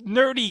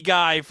nerdy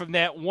guy from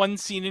that one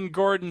scene in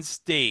Gordon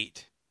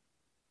State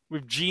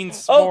with Gene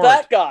Smart. Oh,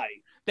 that guy.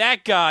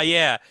 That guy,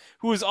 yeah,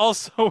 who was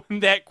also in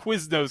that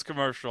Quiznos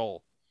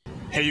commercial.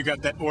 Hey, you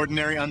got that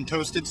ordinary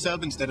untoasted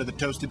sub instead of the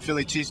toasted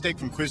Philly cheesesteak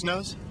from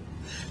Quiznos?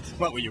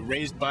 What, were you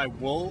raised by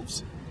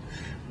wolves?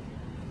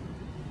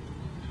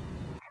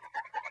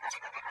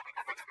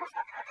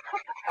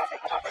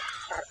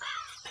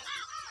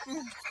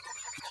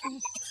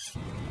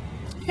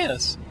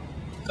 Yes,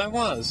 I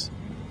was.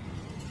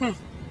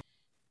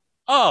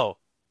 Oh,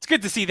 it's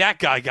good to see that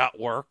guy got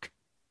work.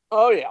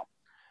 Oh, yeah.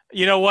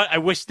 You know what? I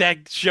wish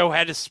that show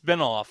had a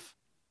spinoff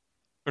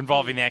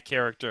involving that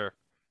character.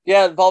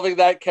 Yeah, involving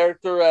that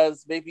character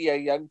as maybe a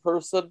young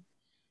person.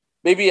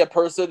 Maybe a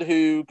person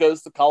who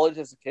goes to college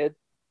as a kid.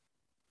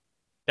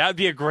 That would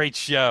be a great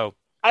show.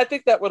 I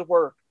think that would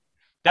work.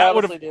 That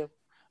would have.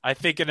 I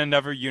think in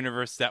another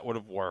universe that would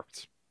have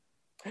worked.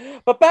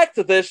 But back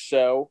to this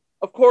show.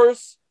 Of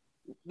course,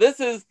 this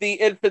is the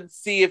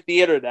infancy of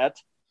the internet,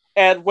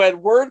 and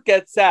when word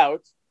gets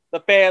out, the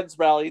fans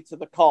rally to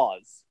the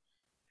cause.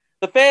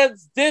 The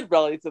fans did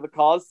rally to the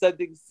cause,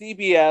 sending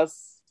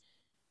CBS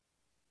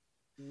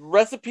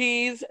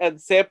recipes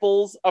and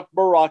samples of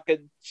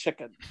Moroccan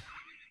chicken.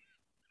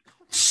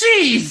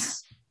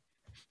 Cheese!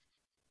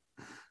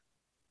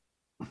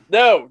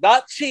 No,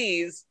 not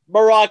cheese,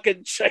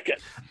 Moroccan chicken.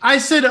 I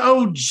said,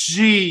 oh,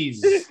 jeez.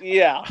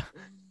 Yeah.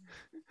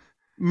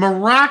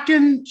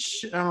 Moroccan.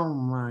 Oh,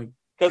 my.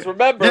 Because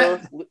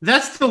remember,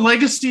 that's the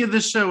legacy of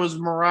this show is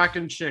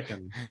Moroccan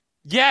chicken.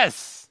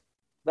 Yes.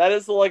 That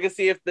is the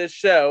legacy of this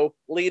show,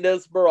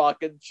 Lena's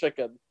Moroccan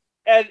chicken.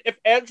 And if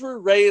Andrew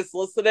Ray is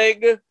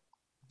listening,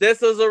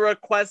 this is a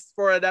request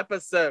for an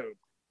episode.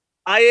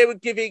 I am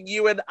giving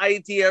you an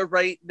idea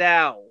right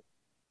now.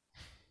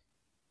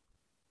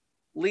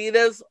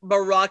 Lena's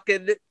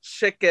Moroccan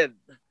chicken.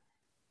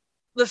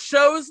 The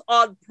show's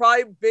on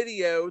Prime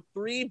Video,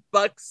 $3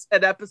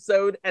 an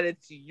episode, and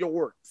it's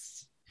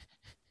yours.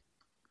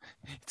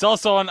 It's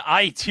also on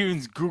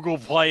iTunes, Google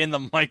Play, and the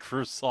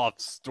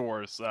Microsoft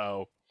Store,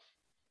 so...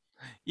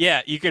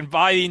 Yeah, you can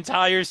buy the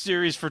entire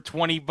series for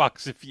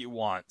 $20 if you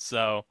want,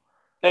 so...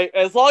 Hey,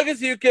 as long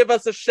as you give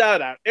us a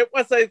shout-out. It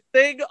was a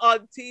thing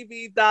on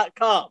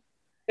TV.com.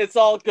 It's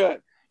all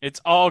good. It's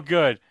all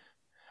good.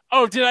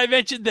 Oh, did I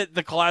mention that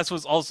The Class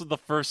was also the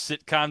first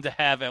sitcom to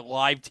have a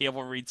live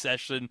table read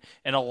session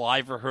and a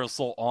live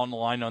rehearsal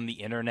online on the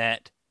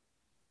internet?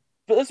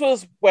 But this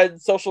was when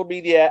social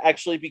media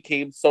actually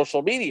became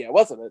social media,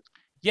 wasn't it?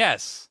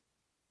 Yes.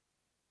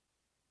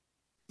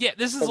 Yeah,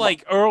 this is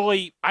like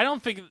early... I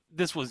don't think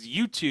this was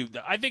YouTube.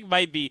 I think it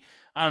might be...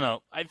 I don't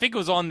know. I think it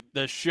was on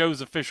the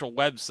show's official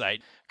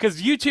website.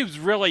 Because YouTube's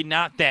really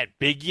not that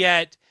big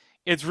yet.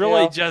 It's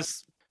really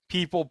just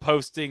people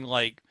posting,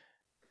 like,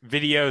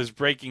 videos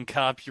breaking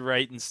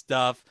copyright and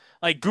stuff.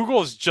 Like,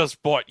 Google's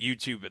just bought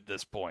YouTube at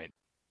this point.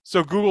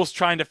 So Google's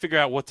trying to figure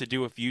out what to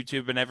do with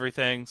YouTube and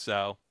everything,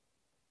 so...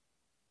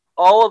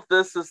 All of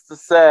this is to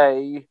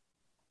say,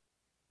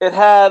 it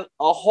had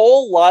a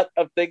whole lot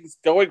of things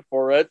going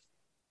for it.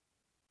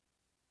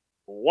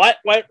 What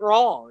went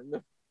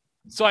wrong?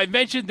 So I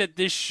mentioned that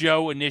this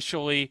show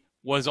initially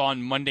was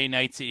on Monday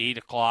nights at 8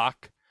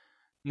 o'clock.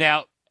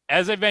 Now,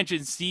 as I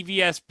mentioned,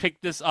 CBS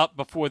picked this up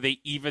before they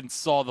even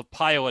saw the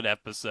pilot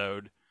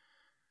episode,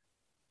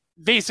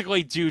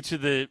 basically due to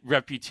the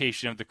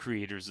reputation of the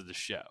creators of the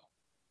show.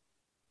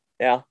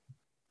 Yeah.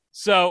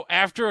 So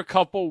after a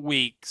couple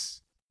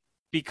weeks,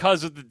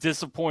 because of the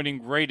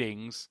disappointing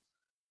ratings,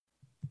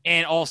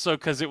 and also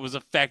because it was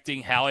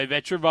affecting How I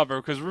Met Your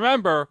Mother, because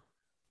remember,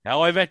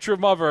 How I Met Your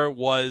Mother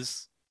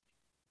was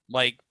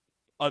like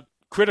a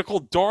critical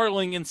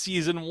darling in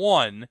season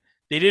 1.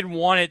 They didn't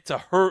want it to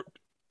hurt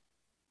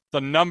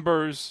the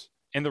numbers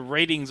and the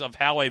ratings of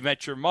How I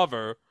Met Your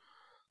Mother.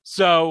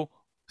 So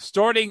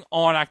starting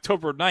on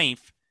October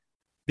 9th,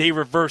 they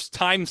reversed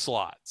time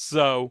slots.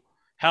 So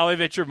How I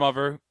Met Your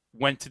Mother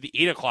went to the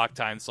 8 o'clock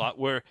time slot,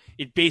 where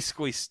it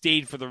basically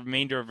stayed for the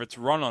remainder of its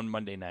run on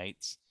Monday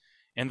nights.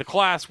 And The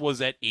Class was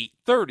at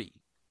 8:30.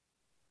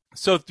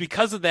 So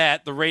because of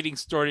that, the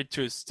ratings started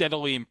to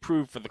steadily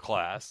improve for The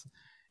Class.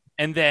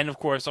 And then, of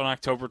course, on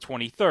October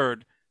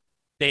 23rd,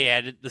 they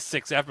added the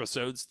 6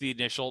 episodes to the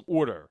initial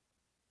order.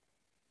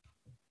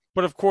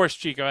 But of course,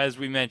 Chico, as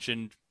we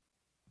mentioned,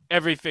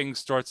 everything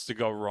starts to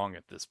go wrong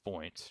at this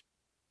point.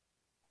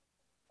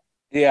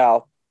 Yeah.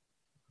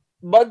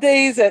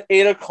 Mondays at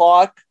 8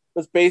 o'clock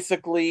was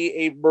basically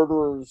a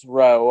murderer's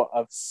row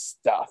of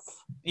stuff.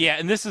 Yeah,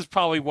 and this is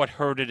probably what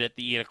hurt it at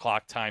the 8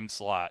 o'clock time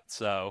slot.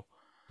 So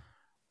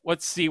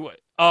let's see what...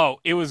 Oh,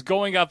 it was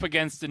going up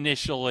against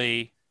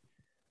initially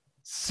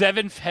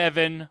Seventh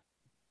Heaven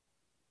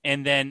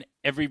and then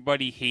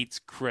Everybody Hates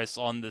Chris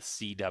on the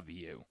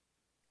CW.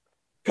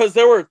 Because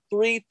there were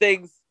 3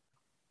 things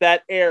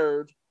that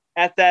aired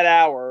at that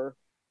hour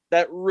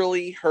that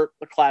really hurt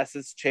The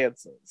Class's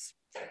chances.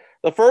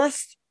 The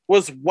first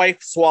was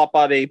Wife Swap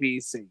on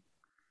ABC.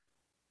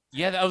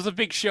 Yeah, that was a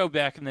big show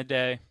back in the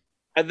day.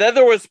 And then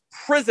there was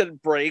Prison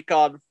Break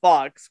on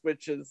Fox,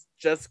 which is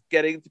just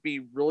getting to be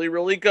really,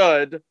 really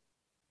good.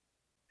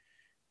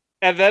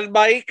 And then,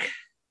 Mike,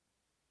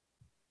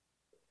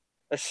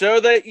 a show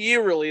that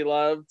you really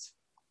loved,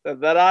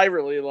 and that I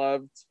really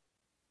loved.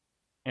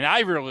 And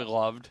I really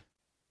loved.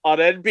 On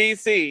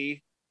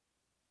NBC,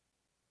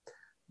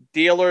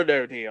 Deal or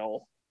No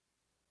Deal.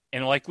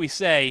 And like we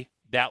say,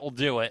 that will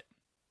do it.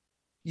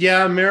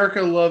 Yeah,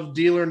 America loved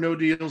Deal or No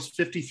Deal's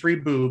 53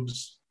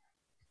 boobs.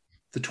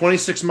 The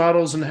 26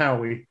 models and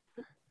Howie.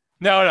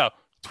 No.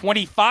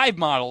 25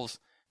 models,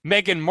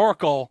 Meghan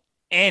Markle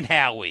and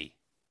Howie.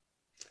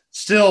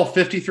 Still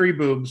 53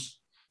 boobs.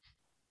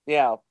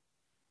 Yeah.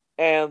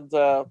 And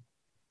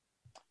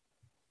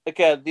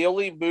again, the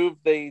only move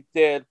they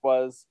did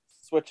was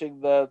switching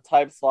the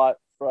time slot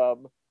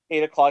from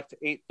 8 o'clock to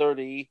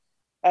 8:30.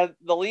 And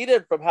the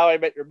lead-in from How I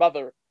Met Your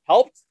Mother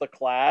helped The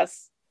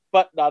Class,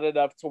 but not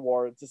enough to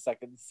warrant a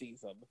second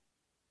season.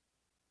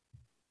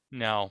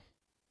 No.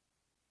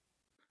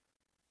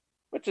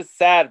 Which is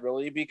sad,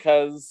 really,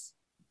 because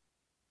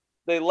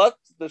they left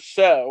the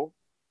show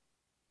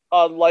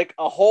on like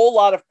a whole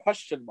lot of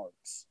question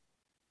marks.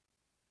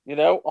 You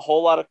know, a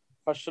whole lot of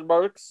question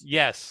marks.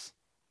 Yes.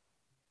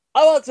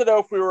 I want to know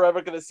if we were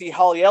ever going to see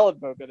Holly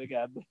Ellenbogen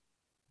again.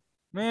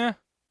 Yeah.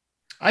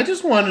 I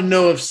just want to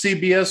know if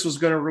CBS was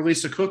going to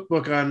release a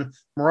cookbook on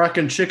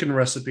Moroccan chicken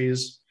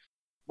recipes.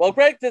 Well,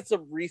 Greg did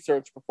some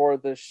research before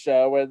this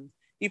show, and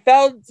he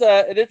found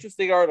an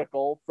interesting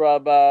article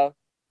from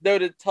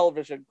noted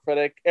television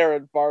critic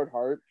Aaron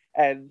Barnhart,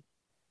 and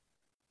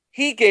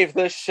he gave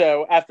this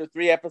show, after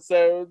 3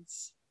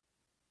 episodes,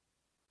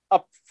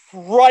 a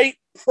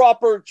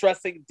proper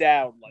dressing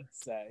down,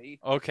 let's say.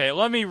 Okay,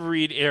 let me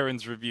read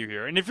Aaron's review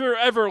here. And if you're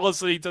ever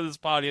listening to this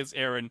podcast,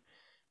 Aaron,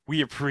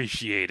 we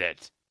appreciate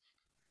it.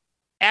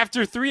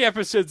 After 3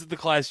 episodes of The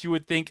Class, you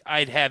would think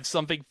I'd have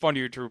something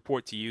funnier to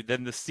report to you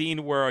than the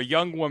scene where a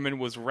young woman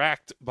was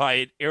racked by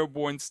an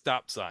airborne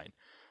stop sign.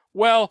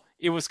 Well,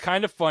 it was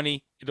kind of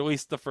funny, at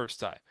least the first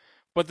time.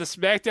 But the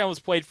SmackDown was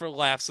played for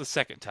laughs a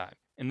second time,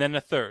 and then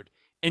a third.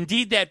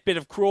 Indeed, that bit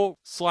of cruel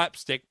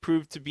slapstick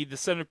proved to be the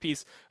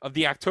centerpiece of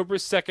the October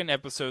 2nd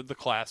episode of The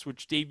Class,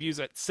 which debuts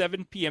at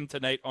 7 p.m.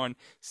 tonight on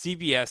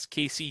CBS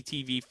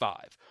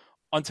KCTV5.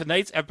 On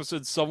tonight's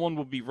episode, someone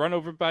will be run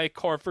over by a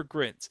car for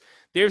grins.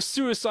 There's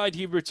suicide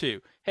humor too.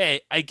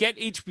 Hey, I get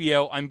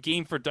HBO, I'm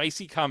game for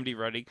dicey comedy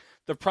writing.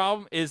 The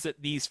problem is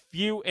that these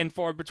few and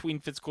far between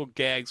physical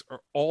gags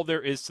are all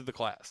there is to The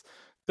Class.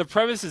 The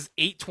premise is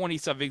 8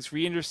 20-somethings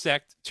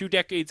re-intersect 2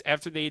 decades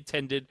after they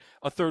attended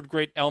a 3rd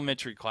grade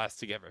elementary class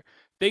together.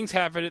 Things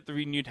happen at the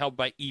reunion held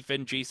by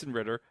Ethan, Jason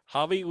Ritter,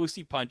 Holly,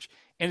 Lucy Punch,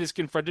 and is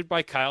confronted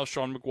by Kyle,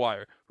 Sean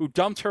McGuire, who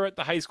dumped her at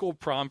the high school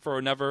prom for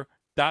another ...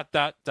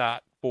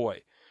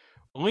 boy.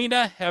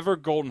 Lena Heather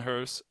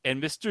Goldenhurst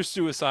and Mr.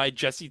 Suicide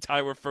Jesse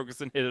Tyler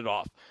Ferguson hit it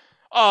off.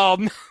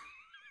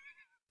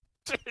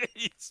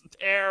 Jeez,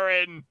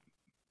 Aaron.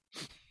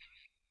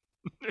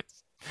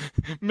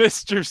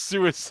 Mr.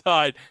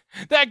 Suicide.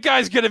 That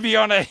guy's going to be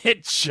on a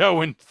hit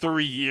show in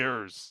 3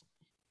 years.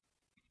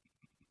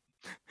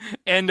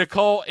 And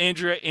Nicole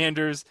Andrea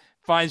Anders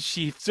finds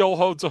she still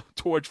holds a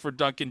torch for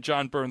Duncan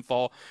John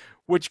Bernthal,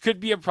 which could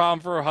be a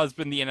problem for her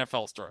husband, the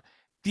NFL star.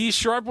 These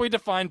sharply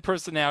defined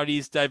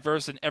personalities,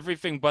 diverse in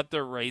everything but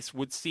their race,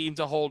 would seem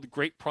to hold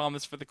great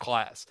promise for The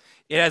Class.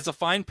 It has a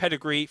fine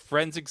pedigree.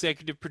 Friends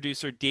executive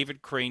producer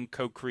David Crane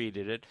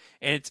co-created it,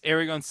 and it's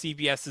airing on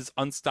CBS's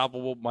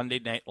unstoppable Monday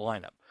night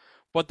lineup.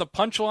 But the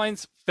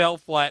punchlines fell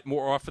flat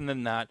more often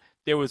than not.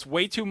 There was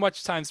way too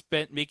much time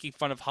spent making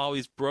fun of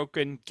Holly's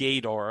broken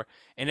gaydar,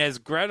 and as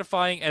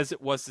gratifying as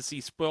it was to see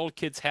spoiled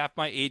kids half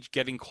my age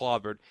getting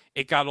clobbered,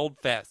 it got old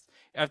fast.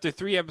 After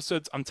 3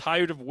 episodes, I'm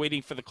tired of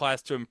waiting for The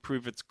Class to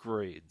improve its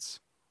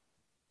grades.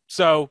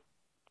 So,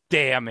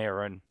 damn,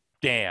 Aaron.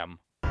 Damn.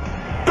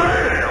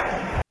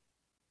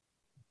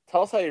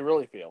 Tell us how you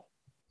really feel.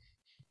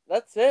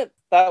 That's it.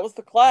 That was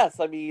The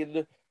Class. I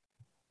mean,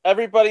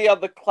 everybody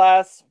on The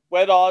Class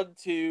went on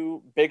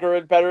to bigger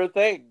and better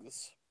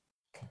things.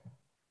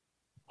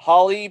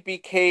 Holly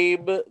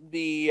became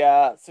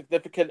the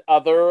significant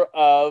other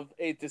of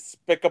a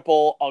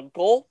despicable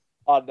uncle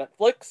on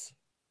Netflix.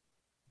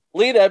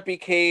 Lena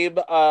became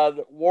an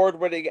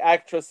award-winning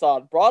actress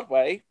on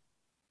Broadway.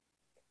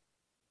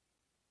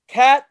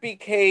 Kat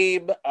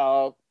became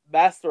a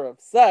master of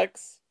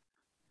sex.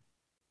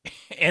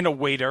 And a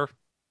waiter.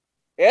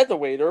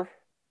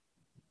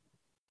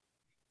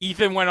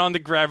 Ethan went on to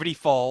Gravity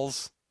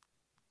Falls.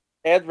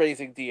 And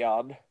Raising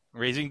Dion.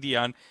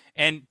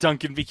 And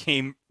Duncan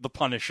became the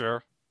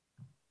Punisher.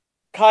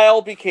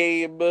 Kyle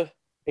became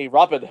a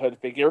Robin Hood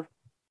figure.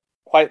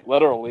 Quite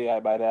literally, I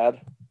might add.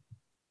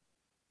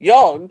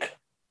 Young.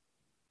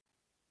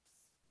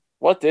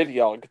 What did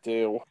Young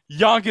do?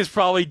 Young is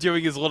probably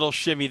doing his little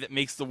shimmy that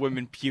makes the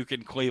women puke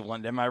in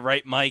Cleveland. Am I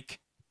right,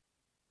 Mike?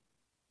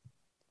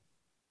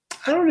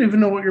 I don't even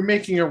know what you're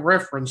making a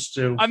reference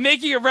to. I'm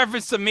making a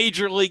reference to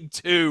Major League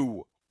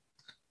 2.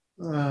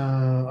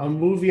 A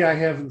movie I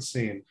haven't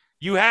seen.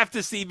 You have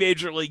to see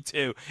Major League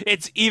 2.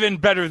 It's even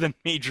better than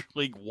Major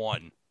League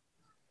 1.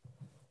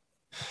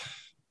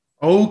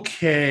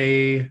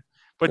 Okay.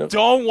 But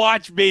don't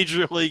watch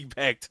Major League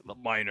Back to the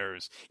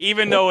Minors.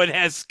 Even though it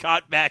has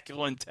Scott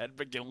Bakula and Ted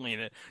McGinley in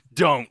it.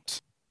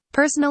 Don't.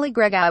 Personally,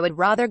 Greg, I would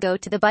rather go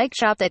to the bike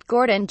shop that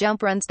Gordon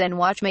Jump runs than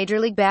watch Major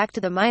League Back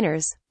to the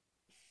Minors.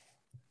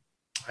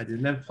 I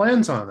didn't have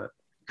plans on it.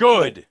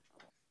 Good.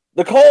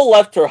 Nicole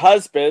left her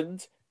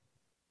husband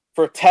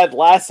for Ted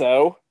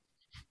Lasso.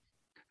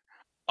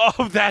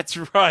 Oh, that's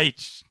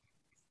right.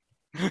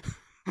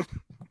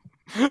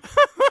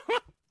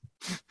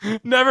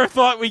 Never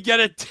thought we'd get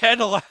a Ted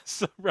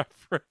Lasso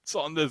reference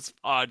on this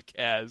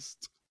podcast.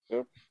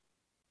 Yep.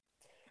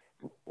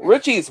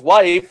 Richie's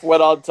wife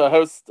went on to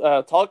host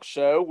a talk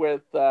show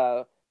with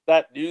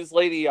that news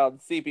lady on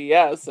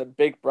CBS and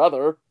Big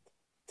Brother.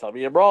 Tell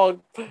me I'm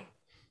wrong.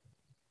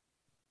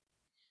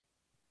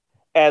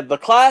 And The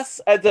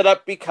Class ended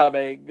up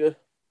becoming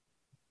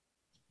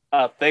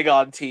a thing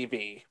on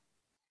TV.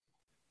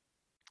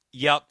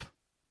 Yup.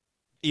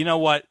 You know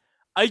what?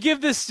 I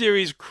give this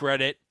series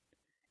credit.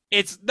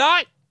 It's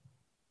not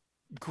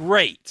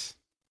great.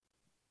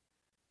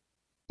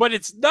 But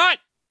it's not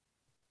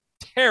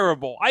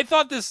terrible. I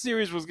thought this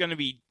series was going to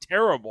be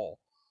terrible.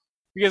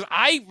 Because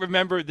I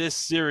remember this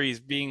series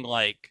being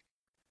like,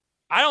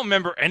 I don't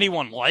remember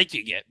anyone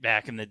liking it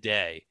back in the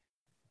day.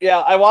 Yeah,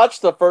 I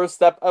watched the first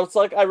step.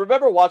 I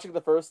remember watching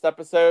the first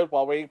episode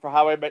while waiting for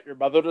How I Met Your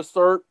Mother to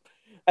start,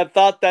 and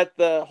thought that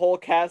the whole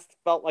cast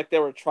felt like they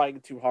were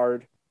trying too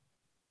hard.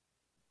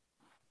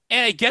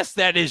 And I guess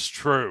that is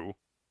true.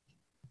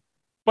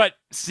 But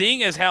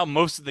seeing as how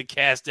most of the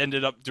cast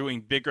ended up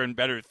doing bigger and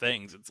better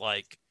things, it's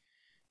like,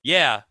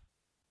 yeah,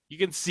 you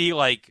can see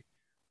like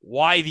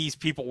why these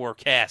people were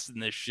cast in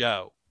this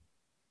show.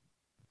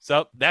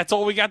 So that's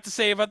all we got to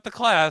say about The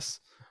Class.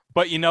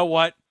 But you know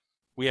what?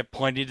 We have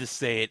plenty to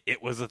say it.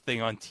 It was a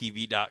thing on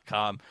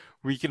TV.com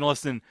where you can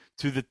listen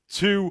to the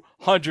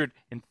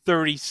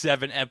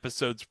 237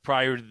 episodes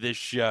prior to this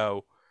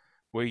show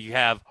where you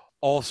have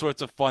all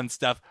sorts of fun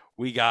stuff.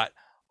 We got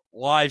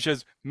live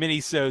shows,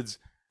 minisodes,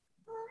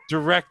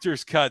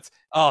 director's cuts.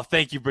 Oh,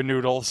 thank you,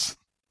 Benoodles.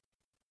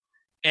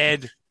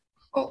 And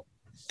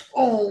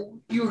Oh,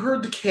 you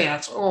heard the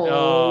cats. Yes.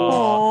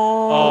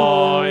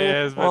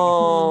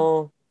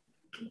 Oh.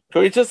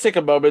 Can we just take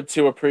a moment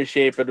to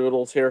appreciate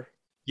Benoodles here?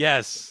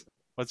 Yes.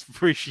 Let's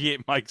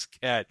appreciate Mike's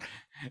cat.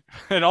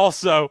 And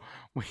also,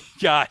 we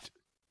got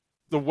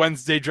the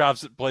Wednesday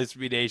drops at Play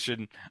Speed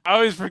Nation. I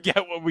always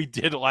forget what we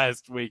did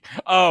last week.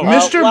 Oh,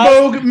 Mr.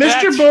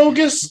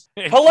 Bogus.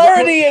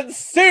 Hilarity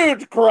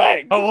ensued,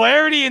 Greg.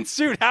 Hilarity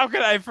ensued. How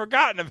could I have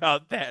forgotten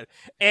about that?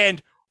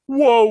 And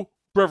whoa,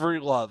 Bravery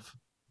Love.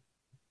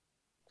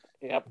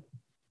 Yep.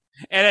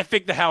 And I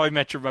think the How I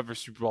Met Your Mother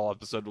Super Bowl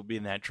episode will be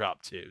in that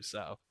drop too.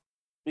 So,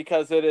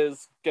 because it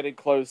is getting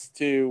close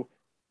to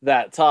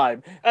that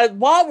time. And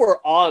while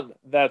we're on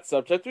that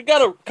subject, we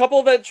got a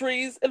couple of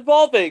entries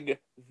involving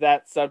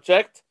that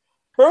subject.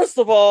 First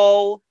of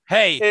all,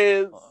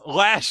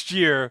 last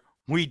year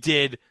we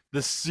did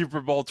the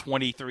Super Bowl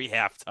 23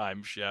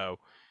 halftime show.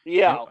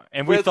 Yeah,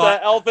 and we with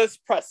thought Elvis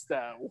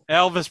Presto.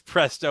 Elvis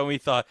Presto. We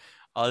thought,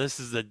 oh, this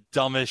is the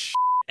dumbest shit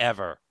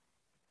ever.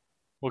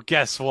 Well,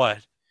 guess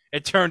what?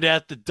 It turned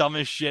out the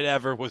dumbest shit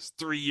ever was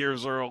 3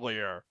 years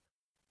earlier.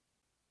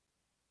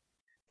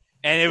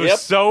 And it was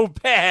so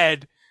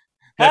bad.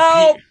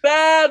 How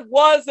bad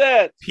was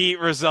it? Pete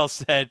Rozelle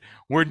said,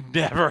 we're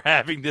never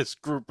having this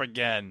group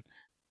again.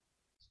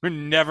 We're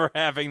never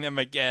having them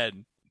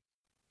again.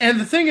 And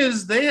the thing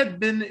is, they had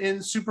been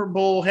in Super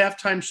Bowl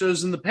halftime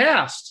shows in the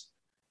past.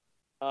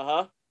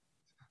 Uh-huh.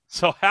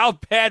 So how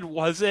bad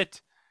was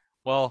it?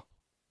 Well,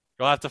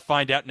 you'll have to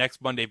find out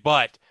next Monday.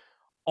 But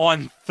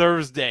on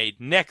Thursday,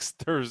 next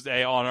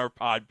Thursday on our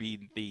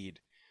Podbean feed,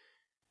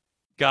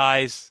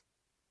 guys,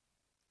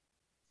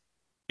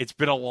 it's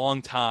been a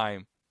long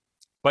time.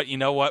 But you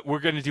know what? We're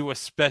going to do a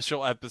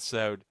special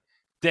episode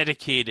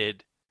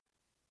dedicated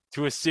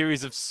to a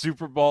series of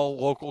Super Bowl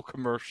local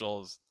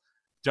commercials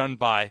done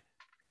by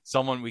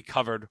someone we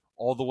covered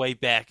all the way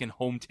back in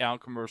Hometown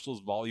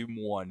Commercials Volume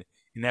 1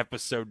 in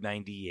episode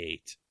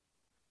 98.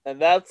 And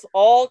that's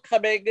all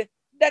coming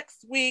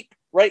next week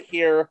right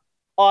here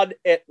on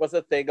It Was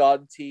a Thing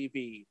on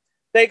TV.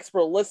 Thanks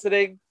for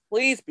listening.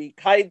 Please be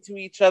kind to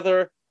each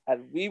other,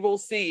 and we will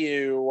see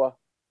you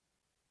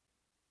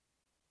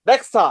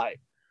next time.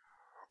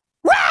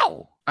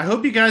 Wow! I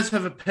hope you guys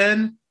have a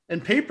pen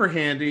and paper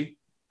handy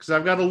because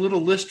I've got a little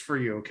list for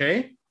you,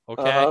 okay?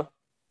 Okay. Uh-huh.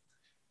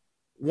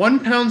 1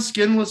 pound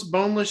skinless,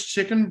 boneless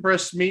chicken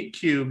breast meat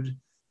cubed,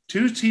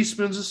 2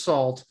 teaspoons of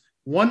salt,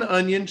 1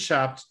 onion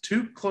chopped,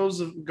 2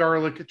 cloves of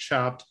garlic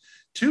chopped,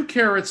 2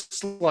 carrots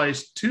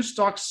sliced, 2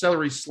 stalks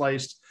celery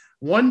sliced,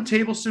 1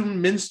 tablespoon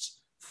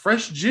minced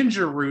fresh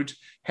ginger root,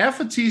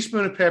 half a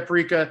teaspoon of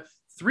paprika,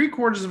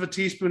 3/4 of a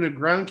teaspoon of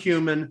ground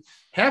cumin,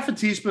 half a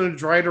teaspoon of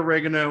dried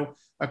oregano,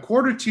 a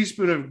 1/4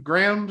 teaspoon of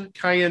ground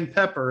cayenne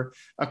pepper,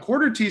 a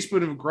 1/4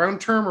 teaspoon of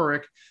ground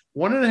turmeric,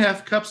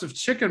 1.5 cups of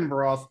chicken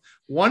broth,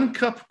 1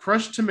 cup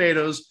crushed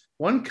tomatoes,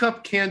 1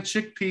 cup canned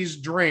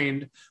chickpeas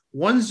drained,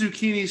 1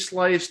 zucchini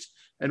sliced,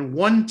 and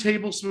 1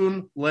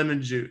 tablespoon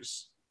lemon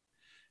juice.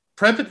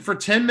 Prep it for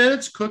 10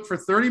 minutes, cook for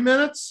 30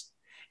 minutes,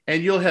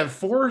 and you'll have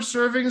 4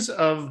 servings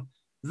of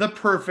the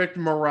perfect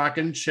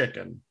Moroccan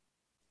chicken.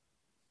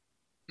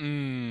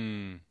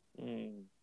 Mmm.